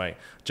class weight.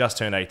 Just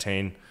turned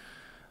 18.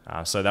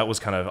 So that was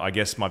kind of, I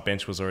guess my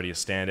bench was already a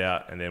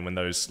standout. And then when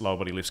those lower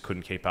body lifts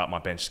couldn't keep up, my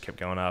bench just kept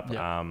going up.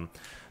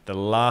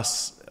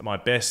 My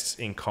best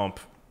in comp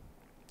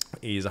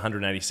is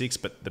 186,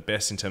 but the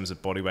best in terms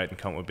of body weight in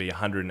comp would be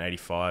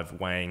 185,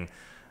 weighing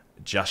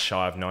just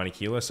shy of 90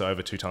 kilos, so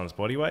over 2 times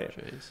body weight.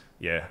 Jeez.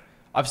 Yeah.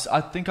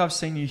 I think I've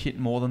seen you hit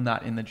more than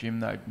that in the gym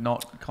though,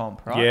 not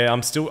comp, right? Yeah,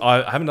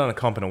 I haven't done a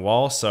comp in a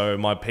while, so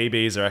my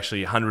PBs are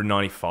actually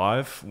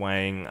 195,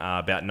 weighing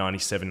about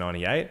 97,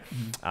 98.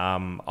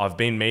 I've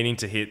been meaning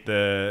to hit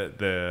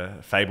the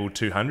fabled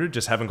 200,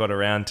 just haven't got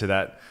around to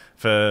that.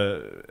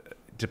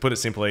 To put it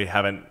simply,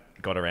 haven't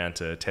got around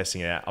to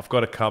testing it out. I've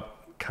got a cup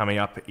coming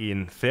up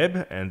in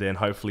Feb and then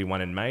hopefully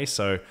one in May,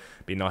 so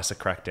it'd be nice to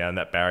crack down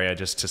that barrier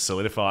just to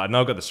solidify. I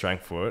know I've got the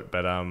strength for it,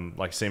 but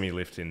like see me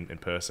lift in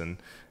person,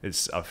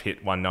 I've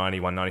hit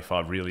 190,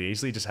 195 really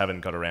easily, just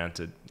haven't got around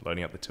to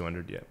loading up the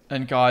 200 yet.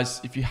 And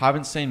guys, if you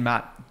haven't seen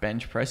Matt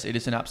bench press, it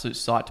is an absolute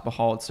sight to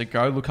behold. So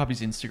go look up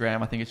his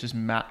Instagram. I think it's just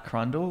Matt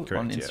Crundle.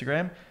 Correct, on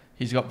Instagram. Yeah.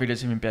 He's got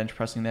videos of him bench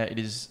pressing there. It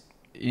is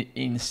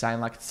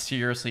insane, like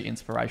seriously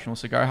inspirational.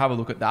 So go have a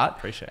look at that.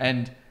 Appreciate it.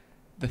 And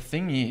the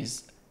thing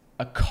is,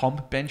 a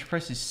comp bench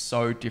press is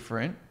so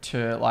different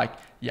to like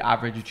your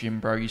average gym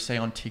bro you see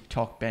on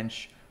TikTok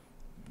bench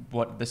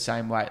the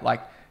same weight.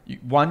 Like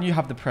one, you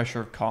have the pressure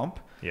of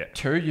comp. Yeah.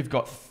 2, you've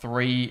got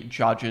 3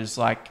 judges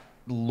like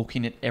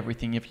looking at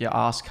everything. If your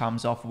ass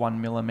comes off 1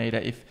 millimeter,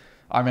 if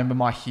I remember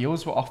my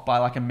heels were off by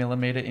like 1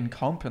 millimeter in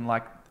comp and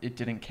like it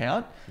didn't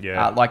count.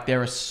 Yeah. Like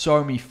there are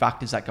so many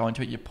factors that go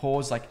into it. Your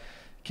pause like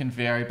can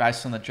vary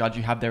based on the judge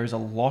you have. There is a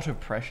lot of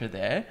pressure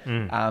there.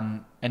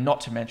 And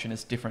not to mention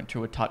it's different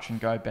to a touch and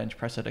go bench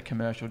press at a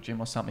commercial gym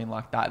or something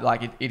like that.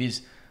 Like it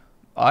is,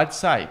 I'd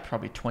say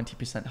probably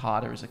 20%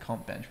 harder as a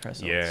comp bench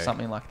press or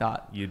something like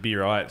that. You'd be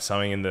right.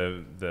 Something in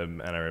the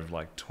manner of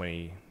like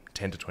 10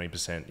 to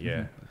 20%.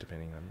 Yeah.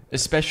 Depending on.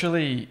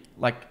 Especially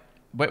like,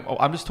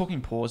 I'm just talking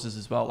pauses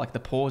as well. Like the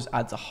pause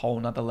adds a whole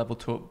nother level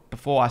to it.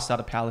 Before I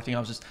started powerlifting, I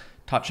was just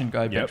touch and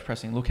go bench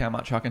pressing. Look how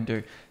much I can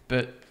do.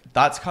 But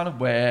that's kind of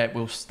where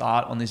we'll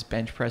start on this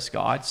bench press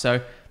guide.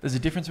 So there's a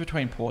difference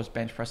between pause,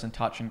 bench press and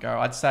touch and go.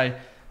 I'd say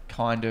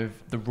kind of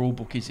the rule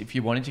book is if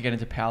you're wanting to get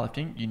into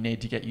powerlifting, you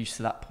need to get used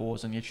to that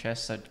pause on your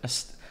chest. So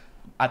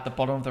at the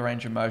bottom of the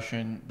range of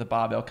motion, the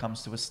barbell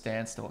comes to a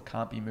standstill. It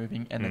can't be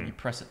moving. And then you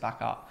press it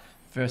back up.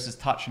 Versus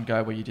touch and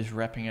go where you're just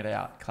repping it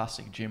out.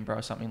 Classic gym bro,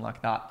 something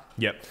like that.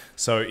 Yep.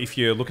 So if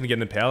you're looking to get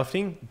into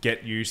powerlifting,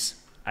 get used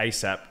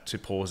ASAP to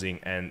pausing,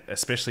 and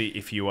especially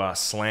if you are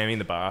slamming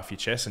the bar off your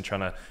chest and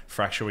trying to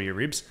fracture your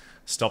ribs,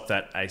 stop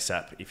that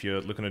ASAP. If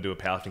you're looking to do a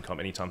powerlifting comp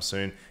anytime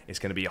soon, it's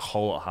going to be a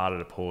whole lot harder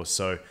to pause.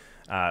 So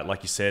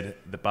like you said,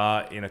 the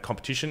bar in a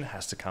competition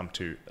has to come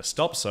to a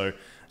stop. So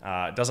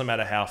it doesn't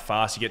matter how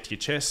fast you get to your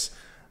chest,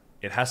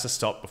 it has to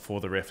stop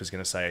before the ref is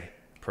going to say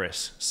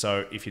press.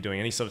 So if you're doing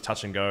any sort of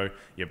touch and go,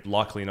 you're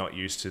likely not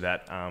used to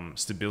that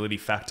stability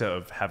factor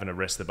of having to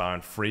rest the bar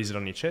and freeze it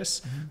on your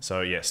chest.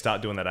 So yeah,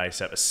 start doing that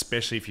ASAP,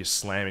 especially if you're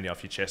slamming it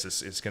off your chest.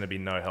 It's going to be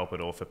no help at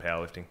all for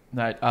powerlifting.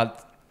 No,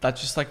 that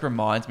just like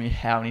reminds me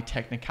how many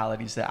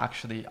technicalities there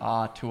actually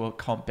are to a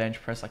comp bench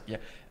press. Like your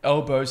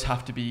elbows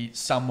have to be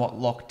somewhat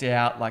locked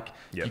out. Like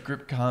your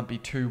grip can't be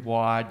too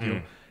wide.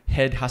 Your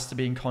head has to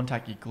be in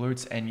contact. Your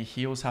glutes and your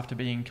heels have to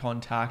be in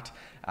contact.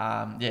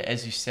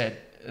 As you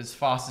said, as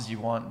fast as you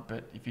want,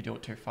 but if you do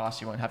it too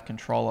fast, you won't have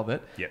control of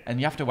it. And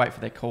you have to wait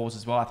for their calls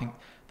as well. I think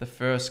the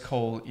first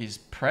call is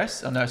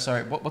press. Oh no,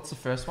 sorry. What's the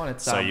first one?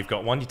 It's so you've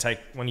got when you take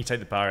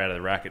the bar out of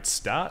the rack, it's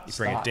start. You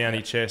bring it down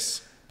your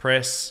chest,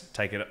 press,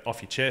 take it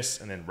off your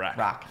chest, and then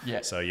rack.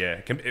 Yeah. So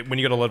yeah, when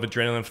you got a lot of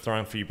adrenaline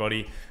thrown for your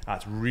body,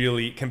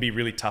 it can be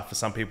really tough for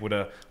some people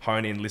to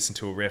hone in, listen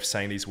to a ref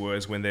saying these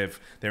words when they're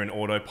in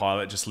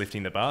autopilot, just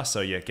lifting the bar.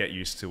 So yeah, get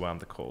used to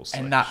the calls.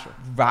 And that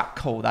rack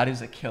call, that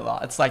is a killer.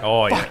 It's like,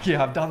 fuck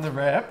yeah, I've done the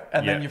rep,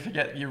 and then you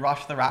forget, you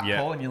rush the rack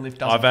call, and your lift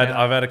doesn't count.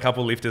 I've had a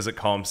couple of lifters at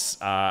comps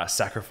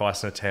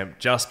sacrifice an attempt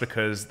just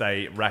because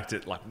they racked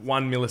it like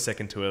 1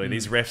 millisecond too early.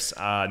 These refs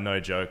are no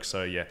joke.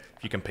 So yeah,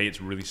 if you compete,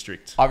 it's really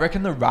strict. I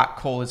reckon the rack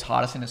call is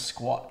hardest in a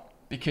squat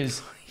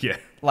because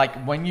like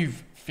when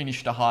you've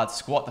finished a hard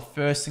squat, the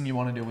first thing you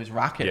want to do is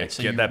rack it.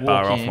 So get that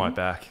bar off my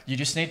back. You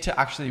just need to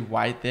actually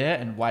wait there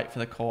and wait for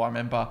the call. I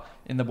remember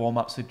in the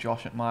warm-ups with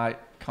Josh at my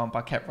comp,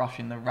 I kept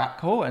rushing the rack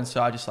call, and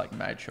so I just like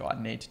made sure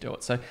I need to do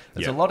it. So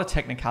there's a lot of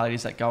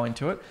technicalities that go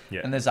into it,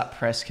 and there's that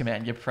press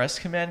command. Your press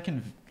command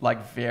can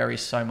like vary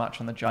so much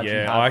on the judging.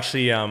 Yeah, I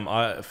actually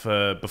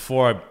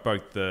before I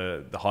broke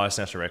the highest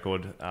national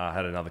record, I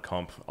had another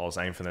comp. I was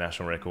aiming for the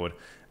national record,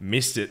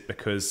 missed it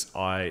because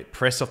I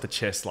pressed off the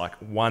chest like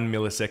 1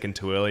 millisecond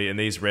too early, and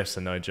these refs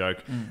are no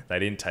joke. They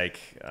didn't take,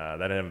 they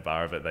didn't have a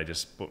bar of it. They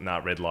just put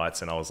red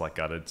lights, and I was like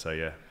gutted. So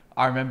yeah.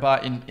 I remember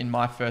in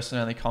my first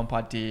and only comp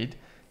I did,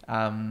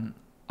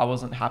 I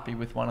wasn't happy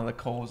with one of the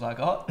calls I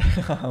got.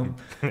 And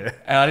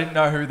I didn't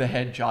know who the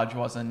head judge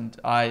was. And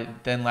I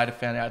then later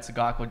found out it's a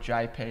guy called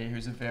JP,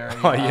 who's a very...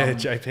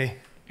 JP.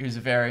 He was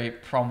a very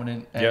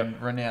prominent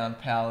and renowned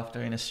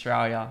powerlifter in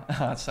Australia.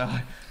 So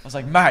I was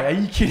like, mate, are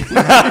you kidding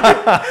me?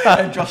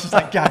 And Josh was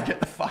like, God, get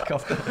the fuck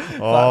off the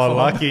platform.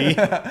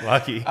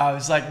 Lucky. I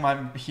was like,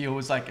 my heel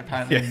was like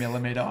apparently a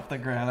millimeter off the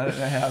ground. I don't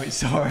know how he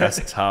saw it.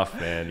 That's tough,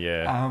 man.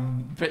 Yeah.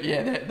 But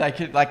yeah, they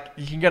could like,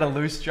 you can get a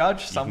loose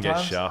judge sometimes. You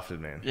can get shafted,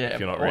 man. Yeah, if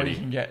you're not or ready. you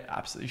can get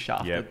absolutely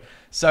shafted. Yep.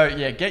 So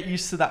yeah, get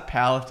used to that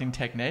powerlifting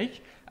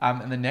technique.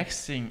 And the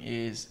next thing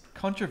is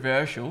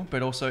controversial,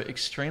 but also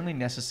extremely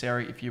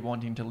necessary if you're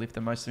wanting to lift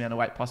the most amount of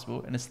weight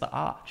possible, and it's the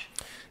arch.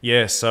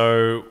 Yeah,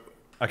 so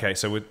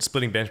we're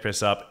splitting bench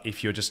press up.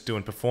 If you're just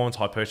doing performance,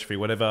 hypertrophy,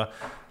 whatever,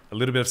 a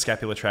little bit of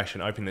scapular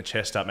traction, opening the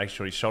chest up, making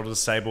sure your shoulders are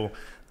stable.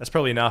 That's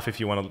probably enough if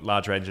you want a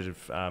large range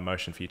of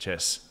motion for your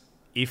chest.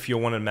 If you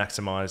want to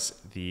maximize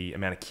the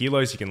amount of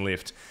kilos you can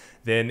lift,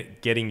 then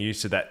getting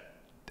used to that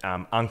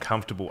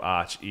uncomfortable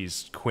arch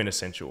is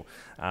quintessential.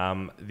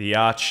 The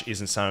arch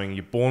isn't something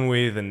you're born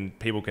with, and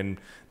people can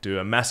do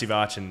a massive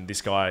arch and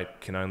this guy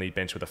can only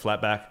bench with a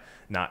flat back.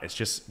 Nah, it's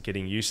just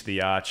getting used to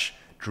the arch,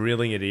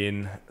 drilling it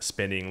in,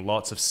 spending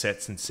lots of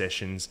sets and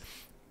sessions,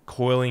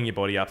 coiling your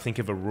body up. Think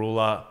of a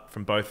ruler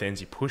from both ends.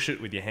 You push it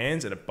with your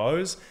hands and it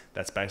bows.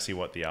 That's basically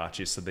what the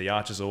arch is. So the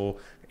arch is all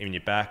in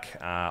your back,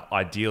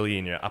 ideally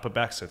in your upper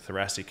back, so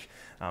thoracic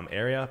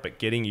area, but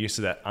getting used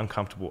to that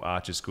uncomfortable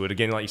arch is good.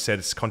 Again, like you said,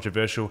 it's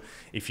controversial.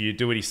 If you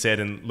do what he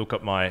said and look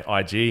up my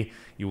IG,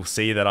 you will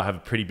see that I have a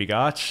pretty big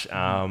arch.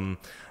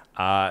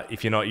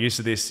 If you're not used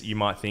to this, you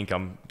might think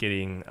I'm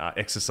getting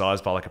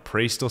exercised by like a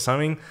priest or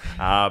something,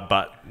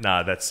 but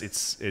no,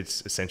 it's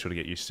essential to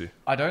get used to.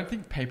 I don't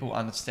think people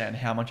understand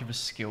how much of a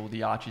skill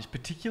the arch is,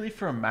 particularly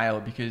for a male,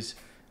 because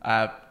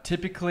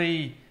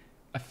typically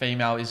a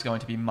female is going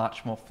to be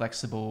much more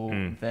flexible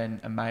than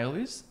a male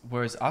is,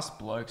 whereas us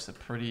blokes are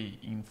pretty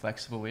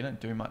inflexible. We don't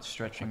do much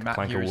stretching. Like a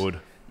plank of wood.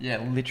 Yeah,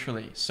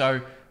 literally.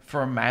 So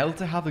for a male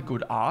to have a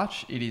good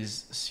arch, it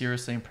is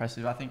seriously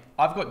impressive. I think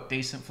I've got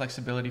decent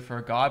flexibility for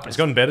a guy, but it's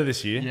gotten better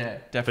this year. Yeah,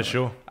 definitely. For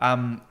sure.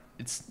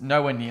 It's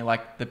nowhere near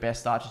like the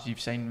best arches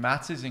you've seen.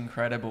 Matt's is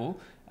incredible,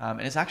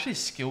 and it's actually a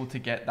skill to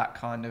get that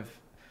kind of,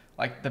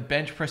 like, the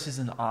bench press is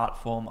an art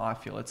form. I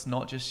feel it's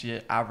not just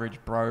your average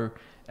bro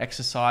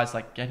exercise.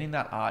 Like, getting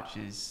that arch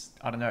is,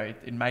 I don't know,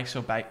 it makes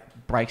or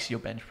breaks your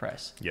bench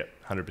press. Yep,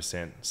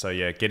 100%. So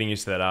yeah, getting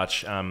used to that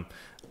arch.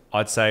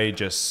 I'd say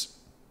just,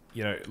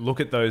 look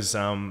at those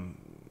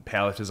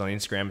powerlifters on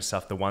Instagram and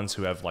stuff, the ones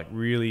who have like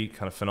really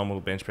kind of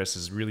phenomenal bench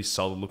presses, really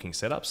solid looking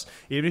setups.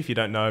 Even if you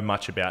don't know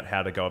much about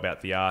how to go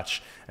about the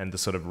arch and the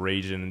sort of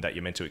region that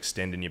you're meant to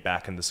extend in your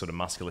back and the sort of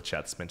musculature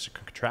that's meant to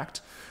contract,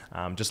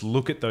 just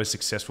look at those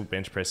successful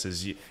bench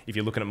presses. If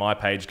you're looking at my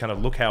page, kind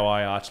of look how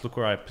I arch, look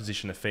where I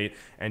position the feet,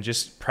 and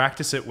just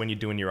practice it when you're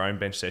doing your own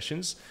bench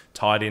sessions,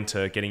 tied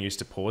into getting used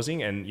to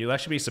pausing, and you'll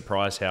actually be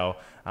surprised how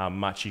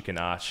much you can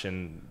arch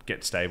and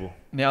get stable.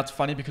 Now, it's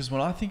funny because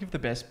when I think of the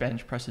best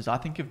bench presses, I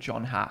think of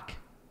John Hack.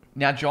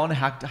 Now, John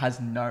Hack has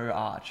no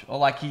arch, or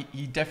like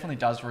he definitely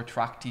does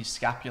retract his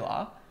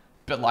scapula,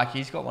 but like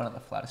he's got one of the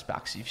flattest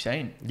backs you've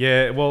seen.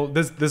 Yeah, well,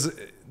 there's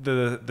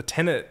the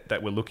tenet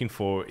that we're looking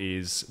for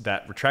is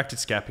that retracted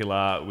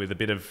scapula with a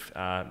bit of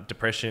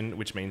depression,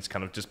 which means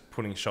kind of just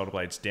putting shoulder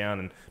blades down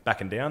and back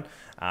and down,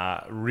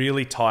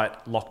 really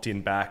tight, locked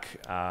in back,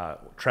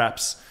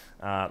 traps,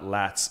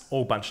 lats,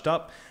 all bunched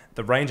up.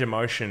 The range of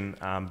motion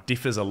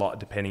differs a lot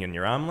depending on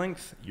your arm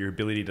length, your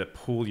ability to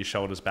pull your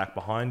shoulders back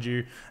behind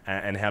you,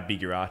 and how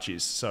big your arch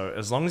is. So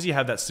as long as you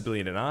have that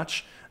stability in an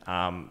arch,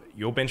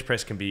 your bench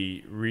press can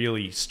be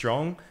really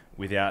strong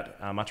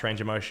without much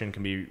range of motion,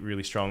 can be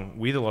really strong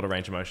with a lot of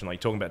range of motion. Like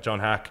you're talking about John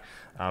Hack,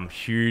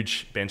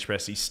 huge bench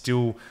press. He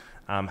still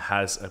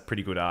has a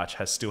pretty good arch,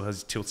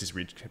 tilts his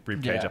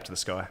rib cage up to the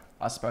sky.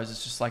 I suppose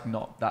it's just like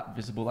not that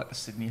visible, like the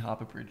Sydney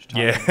Harbour Bridge type.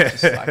 Yeah.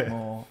 It's just like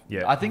more.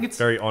 Yeah. I think it's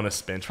very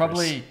honest bench press.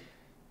 Probably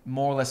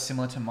more or less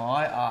similar to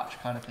my arch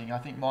kind of thing. I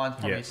think mine's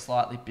probably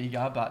slightly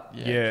bigger, but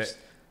yeah.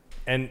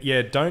 And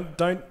yeah, don't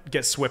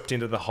get swept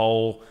into the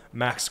whole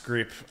max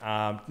grip.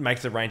 Make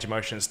the range of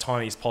motion as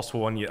tiny as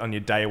possible on your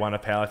day one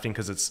of powerlifting,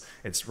 because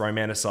it's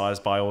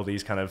romanticized by all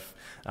these kind of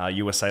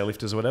USA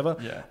lifters or whatever.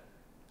 Yeah.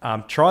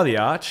 Try the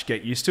arch,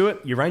 get used to it.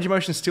 Your range of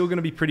motion is still going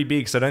to be pretty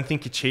big, so don't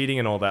think you're cheating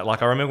and all that.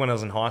 Like I remember when I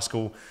was in high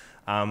school,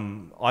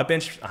 I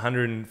benched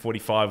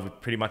 145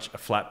 with pretty much a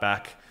flat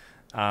back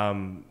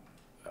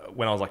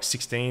when I was like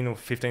 16 or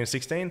 15 or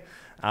 16.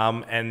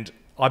 And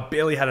I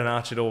barely had an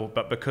arch at all,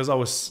 but because I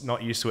was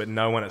not used to it,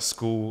 no one at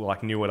school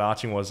like knew what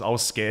arching was. I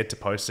was scared to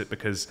post it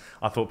because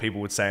I thought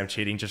people would say I'm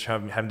cheating just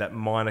having that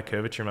minor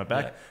curvature in my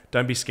back. Yeah.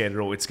 Don't be scared at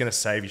all. It's going to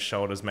save your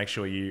shoulders. Make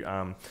sure you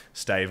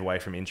stave away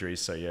from injuries.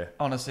 So yeah.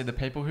 Honestly, the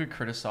people who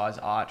criticize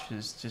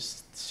arches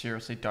just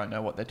seriously don't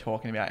know what they're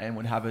talking about and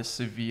would have a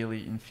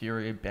severely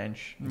inferior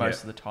bench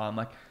most of the time.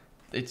 Like,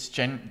 it's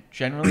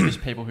generally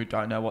just people who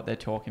don't know what they're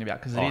talking about,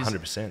 because it is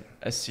 100%.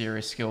 a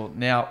serious skill.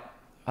 Now,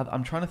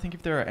 I'm trying to think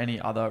if there are any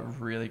other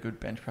really good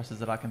bench presses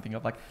that I can think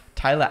of. Like,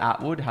 Taylor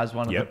Atwood has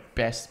one of the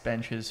best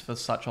benches for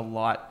such a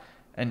light,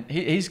 and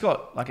he's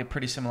got like a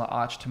pretty similar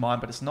arch to mine,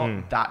 but it's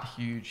not that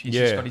huge. He's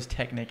just got his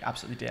technique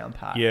absolutely down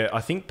pat. Yeah, I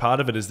think part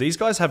of it is these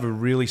guys have a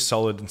really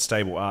solid and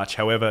stable arch.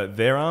 However,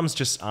 their arms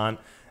just aren't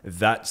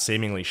that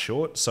seemingly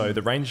short, so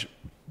the range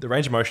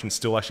of motion is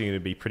still actually going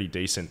to be pretty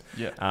decent.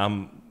 Yeah.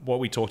 What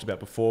we talked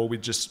about before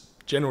with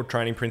just general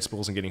training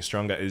principles and getting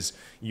stronger is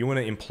you want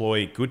to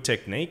employ good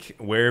technique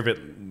wherever it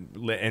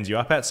ends you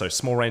up at. So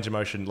small range of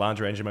motion,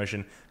 large range of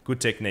motion, good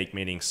technique,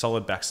 meaning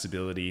solid back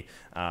stability,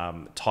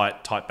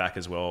 tight back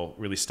as well,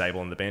 really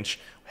stable on the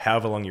bench.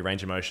 However long your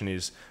range of motion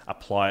is,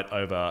 apply it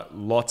over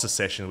lots of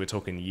sessions. We're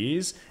talking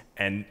years,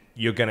 and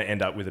you're going to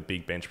end up with a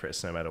big bench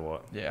press no matter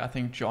what. Yeah, I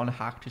think John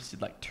Hack just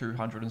did like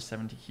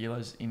 270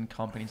 kilos in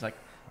comp, and he's like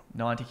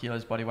 90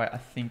 kilos body weight.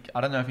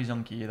 I don't know if he's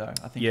on gear though.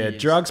 I think he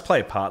is. Drugs play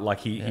a part. Like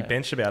he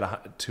benched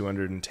about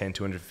 210,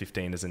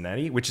 215 as a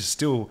natty, which is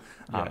still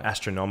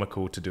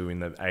astronomical to do in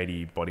the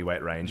 80 body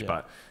weight range. Yeah.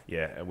 But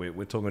yeah,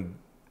 we're talking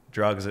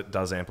drugs. It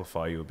does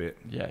amplify you a bit.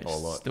 Yeah, a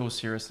lot. Still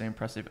seriously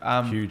impressive.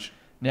 Huge.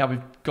 Now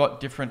we've got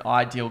different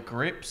ideal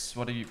grips.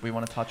 What do we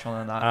want to touch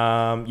on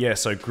that?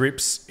 So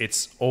grips,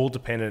 it's all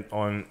dependent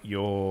on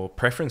your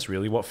preference,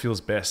 really, what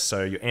feels best.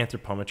 So your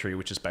anthropometry,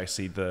 which is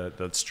basically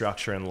the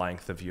structure and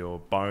length of your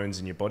bones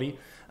in your body,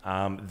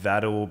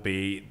 that'll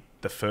be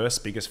the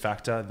first biggest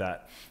factor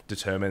that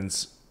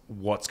determines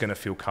what's going to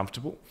feel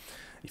comfortable.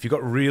 If you've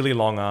got really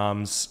long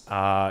arms,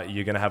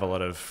 you're going to have a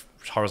lot of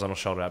horizontal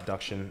shoulder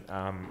abduction.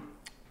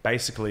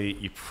 Basically,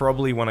 you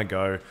probably want to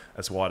go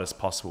as wide as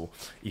possible.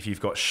 If you've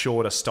got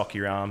shorter,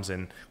 stockier arms,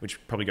 and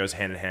which probably goes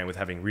hand in hand with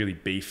having really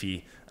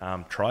beefy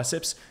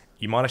triceps,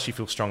 you might actually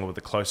feel stronger with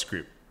a close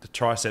grip. The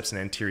triceps and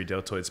anterior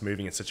deltoids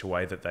moving in such a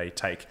way that they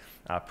take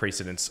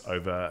precedence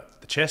over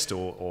the chest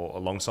or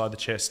alongside the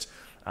chest.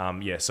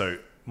 So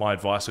my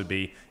advice would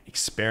be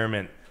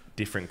experiment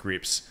different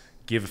grips,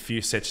 give a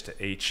few sets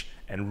to each,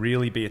 and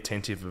really be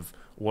attentive of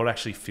what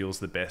actually feels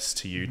the best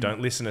to you. Don't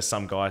listen to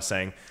some guy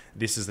saying,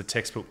 this is the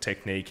textbook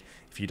technique.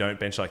 If you don't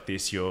bench like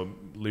this, you're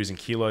losing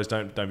kilos.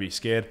 Don't be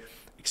scared.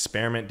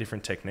 Experiment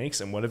different techniques,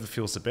 and whatever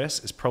feels the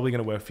best is probably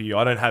going to work for you.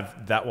 I don't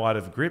have that wide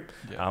of a grip.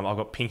 Yeah. I've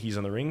got pinkies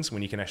on the rings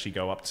when you can actually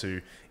go up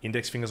to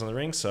index fingers on the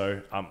rings.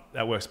 So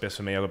that works best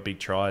for me. I've got big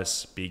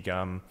tris, big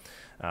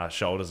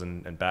shoulders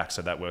and back.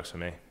 So that works for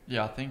me.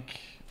 Yeah, I think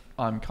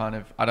I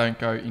don't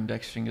go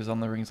index fingers on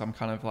the rings. I'm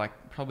kind of like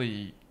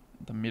probably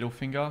the middle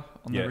finger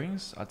on the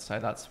rings. I'd say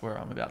that's where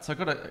I'm about. So I've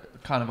got a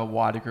kind of a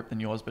wider grip than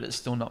yours, but it's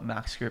still not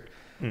max grip.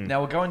 Now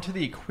we'll go into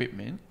the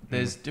equipment.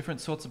 There's different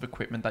sorts of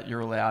equipment that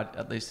you're allowed,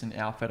 at least in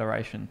our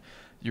federation.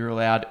 You're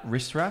allowed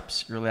wrist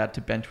wraps. You're allowed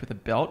to bench with a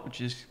belt, which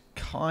is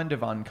kind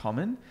of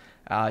uncommon.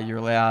 You're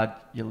allowed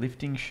your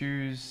lifting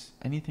shoes.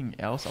 Anything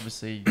else?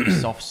 Obviously, your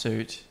soft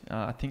suit.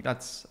 I think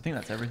that's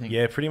everything.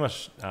 Yeah, pretty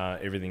much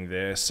everything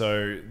there.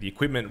 So the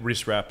equipment,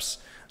 wrist wraps.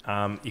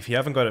 If you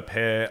haven't got a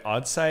pair,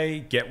 I'd say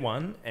get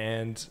one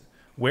and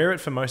wear it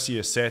for most of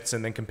your sets,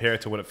 and then compare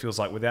it to what it feels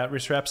like without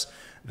wrist wraps.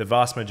 The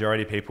vast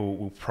majority of people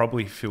will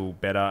probably feel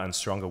better and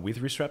stronger with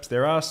wrist wraps.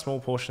 There are a small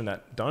portion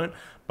that don't,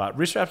 but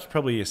wrist wraps are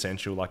probably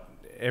essential. Like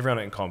everyone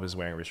in comp is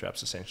wearing wrist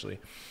wraps essentially.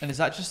 And is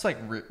that just like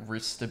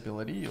wrist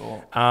stability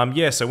or?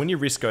 So when your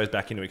wrist goes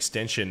back into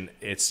extension,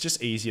 it's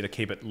just easier to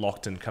keep it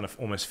locked and kind of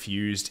almost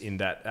fused in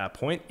that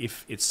point.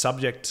 If it's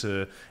subject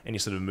to any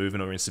sort of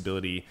movement or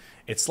instability,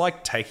 it's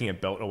like taking a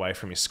belt away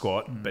from your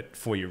squat, but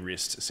for your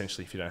wrist,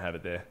 essentially, if you don't have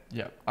it there.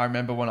 Yeah. I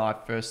remember when I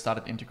first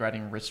started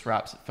integrating wrist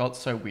wraps, it felt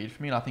so weird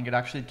for me, and I think it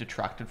actually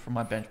detracted from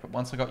my bench. But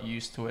once I got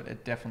used to it,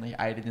 it definitely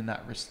aided in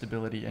that wrist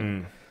stability.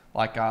 And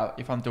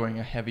if I'm doing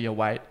a heavier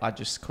weight, I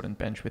just couldn't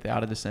bench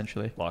without it,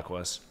 essentially.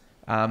 Likewise.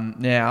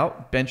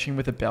 Now, benching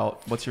with a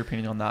belt, what's your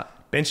opinion on that?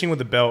 Benching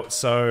with a belt.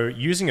 So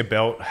using a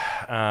belt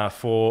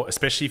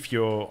especially if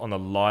you're on the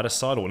lighter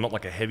side or not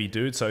like a heavy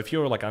dude. So if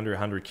you're like under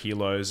 100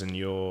 kilos and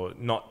you're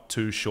not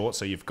too short,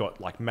 so you've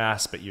got like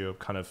mass, but you're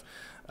kind of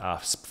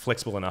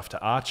flexible enough to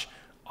arch,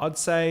 I'd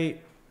say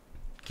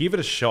give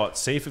it a shot,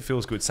 see if it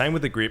feels good. Same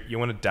with the grip. You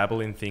want to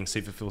dabble in things, see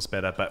if it feels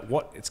better. But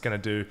what it's going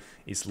to do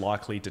is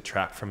likely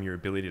detract from your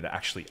ability to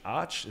actually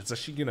arch. It's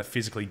actually going to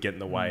physically get in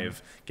the way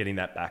of getting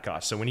that back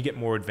arch. So when you get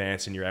more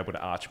advanced and you're able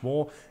to arch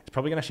more, it's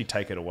probably going to actually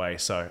take it away.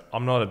 So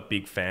I'm not a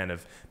big fan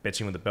of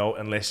benching with a belt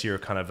unless you're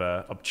kind of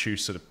a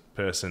obtuse sort of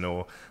person,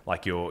 or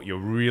like you're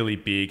really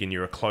big and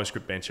you're a close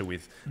grip bencher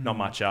with not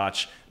much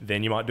arch,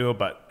 then you might do it.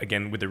 But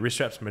again, with the wrist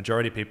wraps,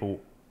 majority of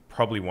people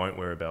probably won't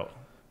wear a belt.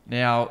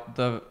 Now,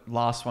 the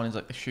last one is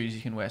like the shoes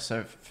you can wear.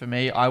 So for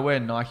me, I wear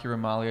Nike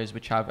Romaleos,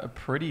 which have a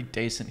pretty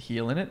decent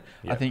heel in it.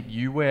 Yep. I think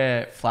you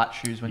wear flat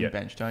shoes when Yep. you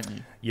bench, don't you?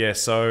 Yeah,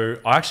 so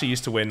I actually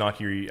used to wear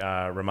Nike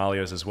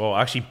Romaleos as well.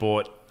 I actually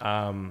bought,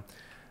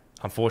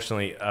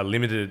 unfortunately, a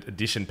limited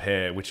edition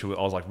pair, which I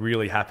was like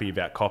really happy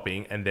about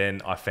copying. And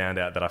then I found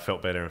out that I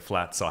felt better in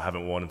flats, so I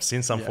haven't worn them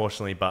since,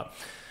 unfortunately. But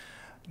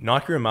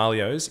Nike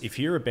Romaleos, if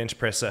you're a bench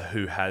presser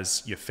who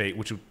has your feet,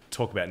 which we'll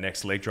talk about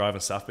next, leg drive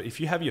and stuff, but if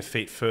you have your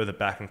feet further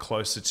back and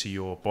closer to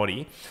your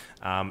body,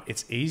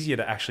 it's easier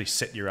to actually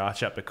set your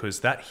arch up because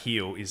that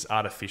heel is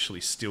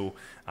artificially still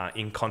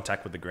in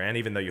contact with the ground,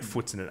 even though your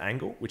foot's in an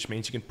angle, which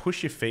means you can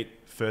push your feet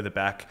further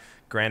back,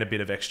 grant a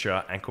bit of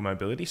extra ankle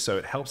mobility. So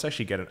it helps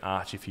actually get an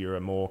arch if you're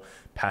a more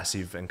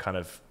passive and kind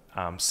of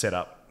set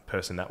up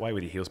person that way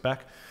with your heels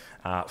back.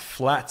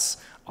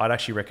 Flats, I'd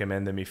actually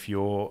recommend them if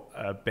you're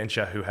a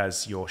bencher who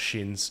has your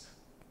shins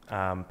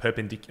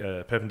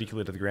perpendicular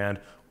to the ground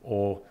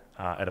or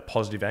at a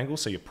positive angle,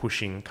 so you're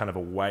pushing kind of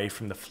away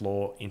from the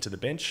floor into the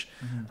bench.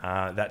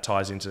 That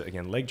ties into,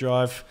 again, leg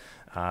drive.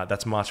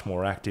 That's much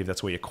more active.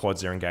 That's where your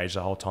quads are engaged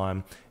the whole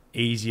time.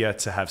 Easier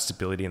to have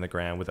stability in the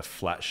ground with a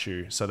flat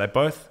shoe. So they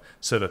both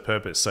serve a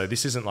purpose. So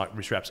this isn't like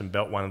wrist wraps and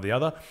belt, one or the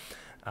other.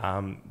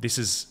 This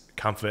is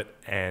comfort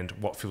and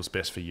what feels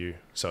best for you.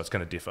 So it's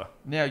going to differ.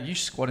 Now, you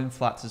squat in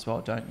flats as well,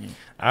 don't you?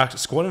 I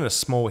squat in a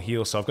small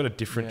heel, so I've got a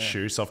different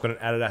shoe. So I've got an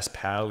Adidas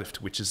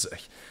Powerlift, which is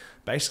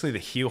basically the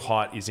heel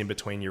height is in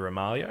between your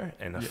Romaleo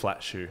and a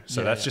flat shoe.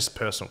 So that's just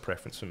personal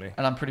preference for me.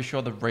 And I'm pretty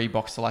sure the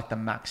Reeboks are like the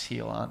max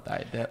heel, aren't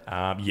they?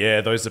 Yeah,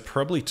 those are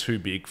probably too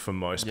big for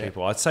most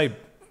people. I'd say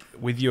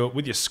with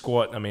your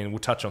squat, I mean, we'll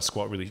touch on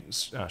squat really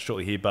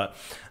shortly here, but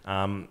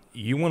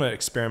you want to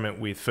experiment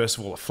with, first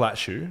of all, a flat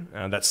shoe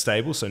that's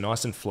stable, so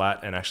nice and flat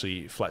and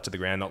actually flat to the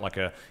ground, not like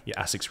your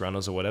Asics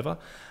runners or whatever.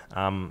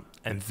 And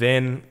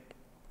then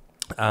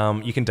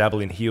you can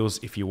dabble in heels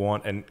if you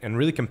want and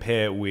really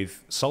compare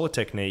with solid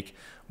technique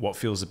what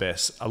feels the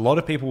best. A lot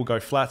of people will go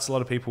flats, a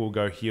lot of people will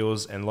go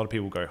heels, and a lot of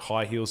people will go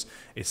high heels.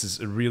 It's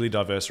a really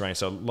diverse range,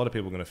 so a lot of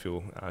people are going to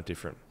feel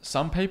different.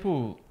 Some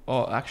people,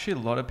 or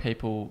actually a lot of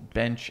people,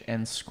 bench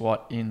and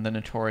squat in the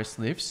notorious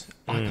lifts.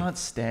 I can't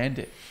stand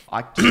it.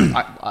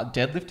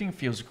 Deadlifting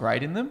feels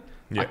great in them.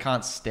 I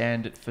can't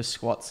stand it for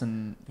squats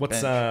and What's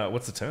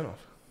the turn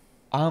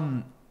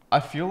off? I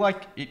feel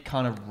like it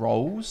kind of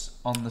rolls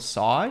on the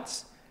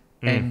sides,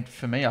 and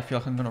for me, I feel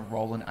like I'm going to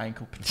roll an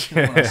ankle,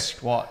 particularly when I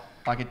squat.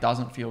 Like, it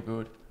doesn't feel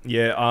good.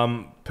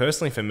 Yeah,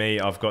 personally for me,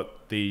 I've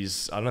got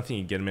these, I don't think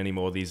you can get them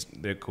anymore.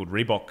 They're called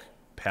Reebok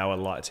Power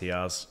Light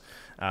TRs.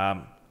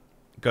 They're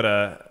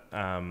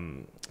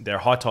a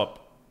high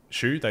top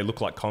shoe. They look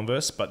like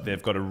Converse, but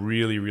they've got a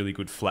really, really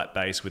good flat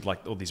base with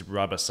like all these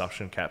rubber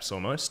suction caps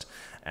almost.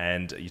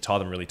 And you tie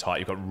them really tight.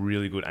 You've got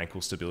really good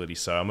ankle stability.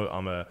 So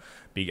I'm a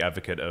big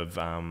advocate of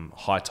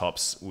high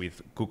tops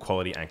with good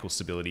quality ankle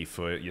stability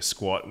for your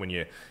squat when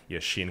your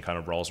shin kind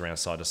of rolls around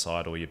side to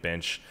side, or your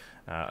bench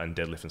and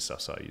deadlift and stuff.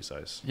 So I use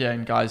those. Yeah,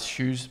 and guys,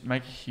 shoes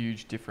make a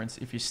huge difference.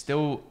 If you're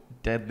still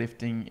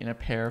deadlifting in a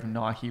pair of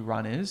Nike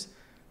runners,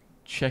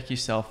 check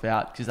yourself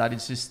out, because that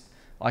is just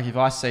like, if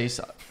I see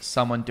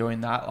someone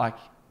doing that, like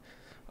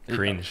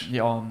cringe.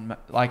 And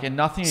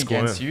nothing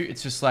against you.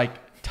 It's just like,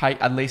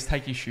 at least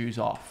take your shoes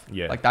off.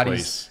 Yeah, like that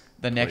is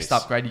the next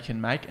upgrade you can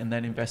make, and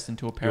then invest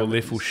into a pair Your of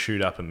lift will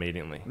shoot up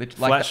immediately.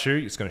 Flat shoe,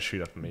 it's going to shoot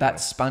up immediately.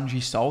 That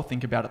spongy sole,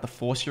 think about it. The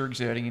force you're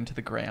exerting into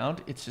the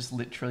ground, it's just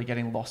literally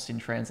getting lost in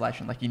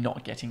translation. Like, you're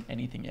not getting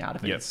anything out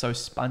of it. Yep. It's so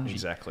spongy.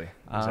 Exactly.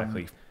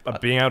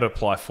 Being able to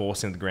apply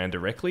force into the ground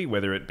directly,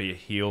 whether it be a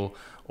heel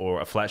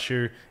or a flat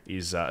shoe,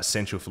 is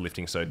essential for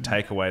lifting. So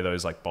take away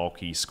those like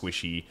bulky,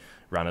 squishy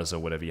runners or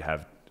whatever you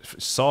have.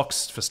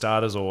 Socks for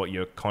starters, or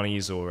your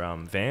Connies or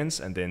Vans,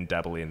 and then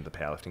dabble in the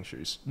powerlifting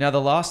shoes. Now,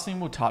 the last thing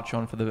we'll touch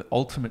on for the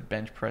ultimate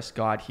bench press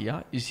guide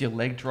here is your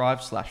leg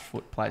drive /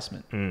 foot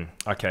placement.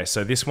 Okay,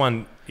 so this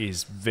one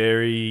is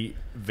very,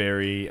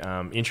 very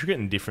intricate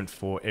and different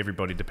for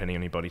everybody depending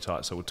on your body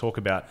type. So we'll talk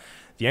about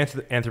the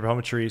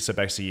anthropometry, so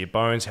basically your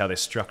bones, how they're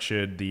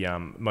structured, the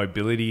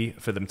mobility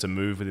for them to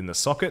move within the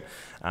socket.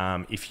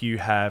 If you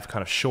have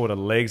kind of shorter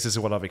legs, this is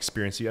what I've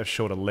experienced. You have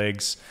shorter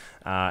legs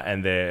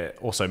and they're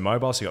also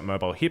mobile, so you've got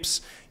mobile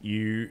hips.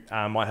 You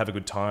might have a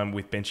good time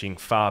with benching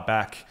far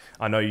back.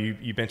 I know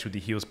you bench with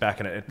your heels back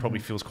and it probably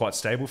feels quite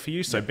stable for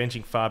you. So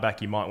benching far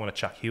back, you might want to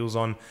chuck heels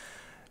on.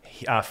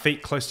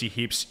 Feet close to your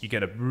hips, you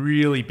get a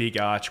really big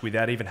arch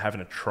without even having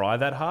to try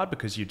that hard,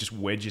 because you just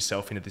wedge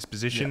yourself into this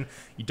position.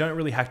 You don't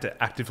really have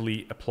to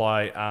actively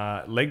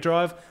apply leg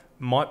drive.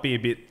 Might be a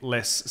bit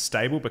less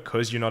stable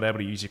because you're not able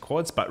to use your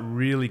quads, but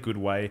really good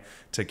way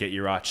to get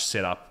your arch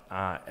set up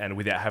and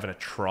without having to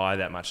try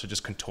that much, so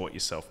just contort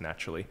yourself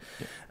naturally.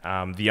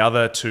 The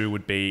other two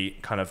would be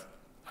kind of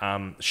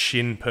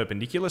shin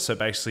perpendicular. So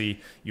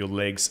basically your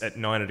legs at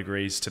 90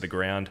 degrees to the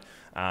ground.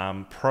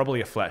 Probably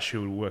a flat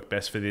shoe would work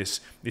best for this.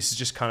 This is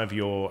just kind of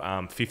your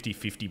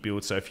 50-50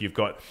 build. So if you've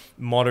got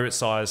moderate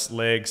sized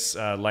legs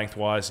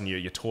lengthwise and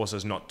your torso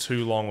is not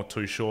too long or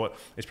too short,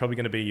 it's probably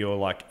going to be your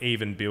like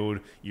even build.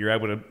 You're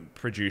able to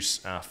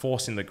produce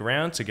force in the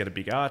ground to get a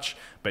big arch,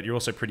 but you're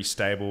also pretty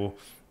stable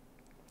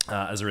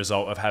as a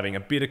result of having a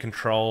bit of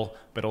control,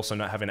 but also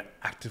not having to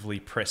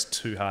actively press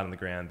too hard on the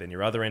ground. Then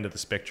your other end of the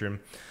spectrum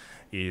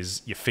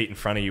is your feet in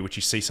front of you, which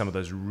you see some of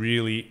those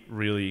really,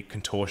 really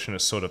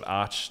contortionist sort of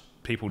arch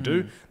people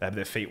do. They have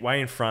their feet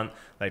way in front.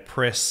 They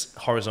press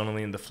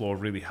horizontally in the floor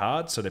really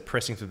hard. So they're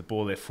pressing through the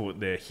ball of their foot,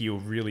 their heel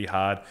really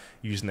hard,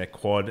 using their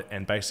quad,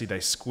 and basically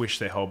they squish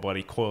their whole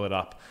body, coil it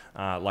up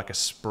like a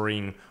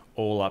spring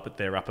all up at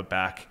their upper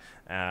back.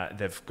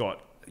 They've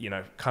got, you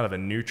know, kind of a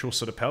neutral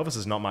sort of pelvis.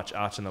 There's not much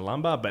arch in the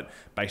lumbar, but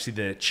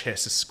basically their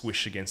chest is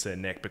squished against their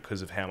neck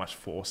because of how much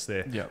force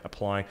they're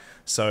applying.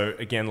 So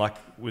again, like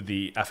with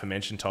the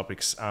aforementioned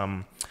topics,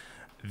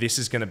 this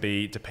is going to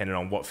be dependent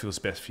on what feels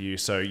best for you.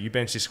 So you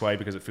bench this way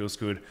because it feels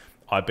good.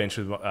 I bench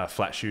with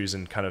flat shoes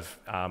and kind of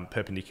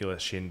perpendicular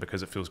shin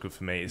because it feels good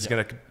for me. It's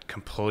going to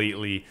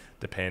completely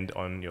depend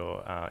on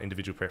your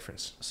individual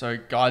preference. So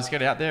guys,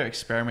 get out there,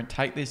 experiment,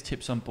 take these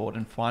tips on board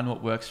and find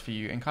what works for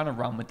you and kind of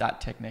run with that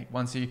technique.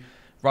 Once you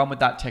run with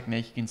that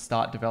technique, you can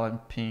start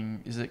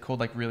developing, is it called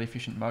like really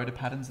efficient motor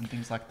patterns and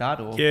things like that?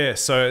 Or yeah,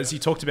 so as you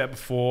talked about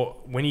before,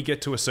 when you get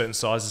to a certain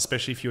size,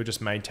 especially if you're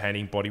just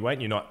maintaining body weight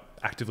and you're not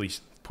actively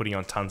putting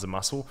on tons of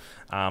muscle,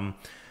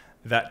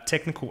 that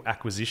technical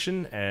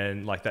acquisition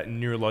and like that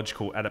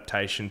neurological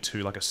adaptation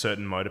to like a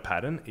certain motor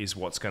pattern is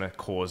what's going to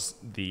cause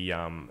the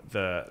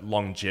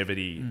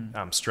longevity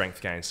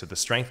strength gains. So the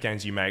strength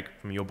gains you make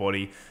from your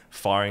body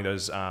firing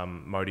those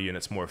motor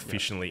units more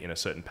efficiently in a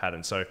certain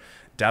pattern. So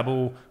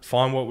dabble,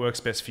 find what works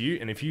best for you,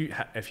 and if you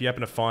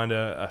happen to find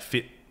a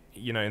fit,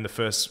 you know, in the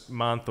first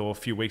month or a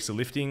few weeks of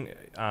lifting,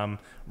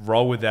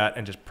 roll with that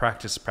and just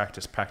practice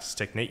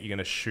technique. You're going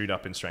to shoot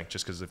up in strength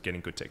just because of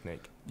getting good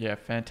technique. Yeah,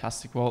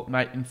 fantastic. Well,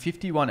 mate, in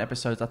 51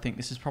 episodes, I think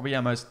this is probably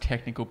our most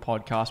technical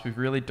podcast. We've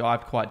really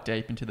dived quite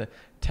deep into the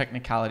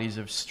technicalities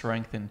of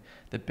strength and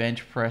the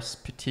bench press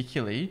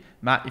particularly.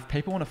 Matt, if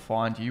people want to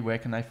find you, where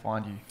can they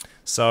find you?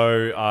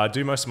 So I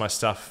do most of my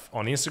stuff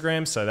on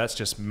Instagram. So that's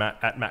just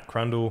at Matt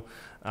Crundle.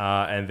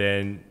 And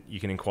then you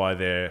can inquire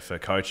there for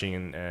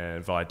coaching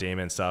and via DM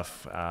and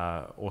stuff.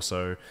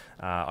 Also,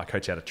 I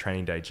coach out a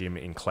training day gym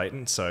in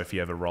Clayton. So if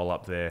you ever roll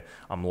up there,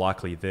 I'm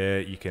likely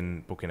there. You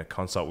can book in a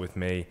consult with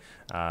me,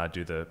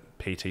 do the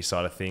PT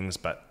side of things.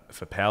 But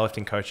for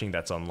powerlifting coaching,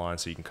 that's online.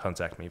 So you can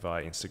contact me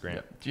via Instagram.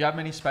 Yep. Do you have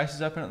many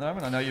spaces open at the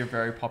moment? I know you're a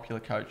very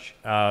popular coach.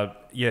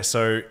 Yeah,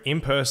 so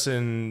in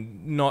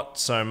person, not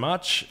so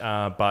much,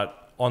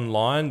 but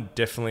online,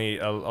 definitely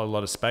a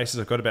lot of spaces.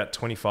 I've got about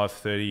 25,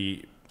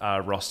 30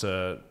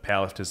 roster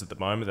powerlifters at the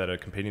moment that are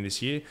competing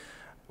this year.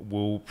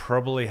 We'll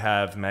probably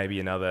have maybe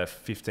another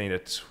 15 to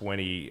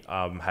 20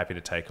 I'm happy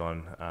to take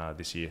on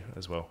this year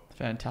as well.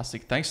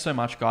 Fantastic. Thanks so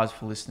much, guys,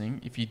 for listening.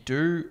 If you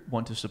do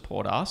want to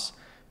support us,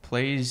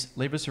 please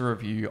leave us a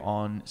review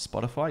on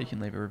Spotify. You can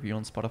leave a review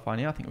on Spotify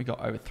now. I think we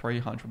got over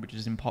 300,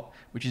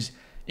 which is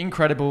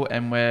incredible,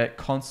 and we're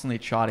constantly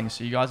charting.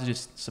 So you guys are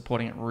just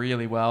supporting it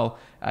really well.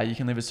 You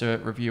can leave us a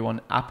review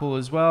on Apple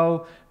as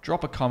well.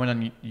 Drop a comment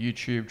on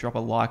YouTube. Drop a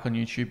like on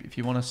YouTube. If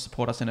you want to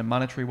support us in a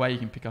monetary way, you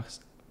can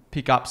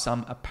pick up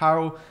some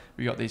apparel.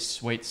 We got these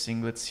sweet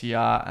singlets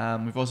here.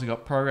 We've also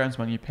got programs.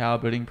 My new power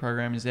building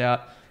program is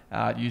out.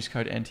 Use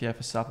code NTF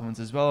for supplements,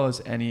 as well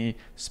as any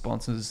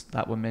sponsors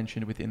that were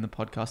mentioned within the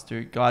podcast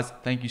too. Guys,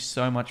 thank you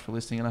so much for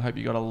listening, and I hope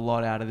you got a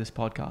lot out of this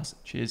podcast.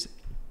 Cheers.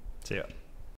 See ya.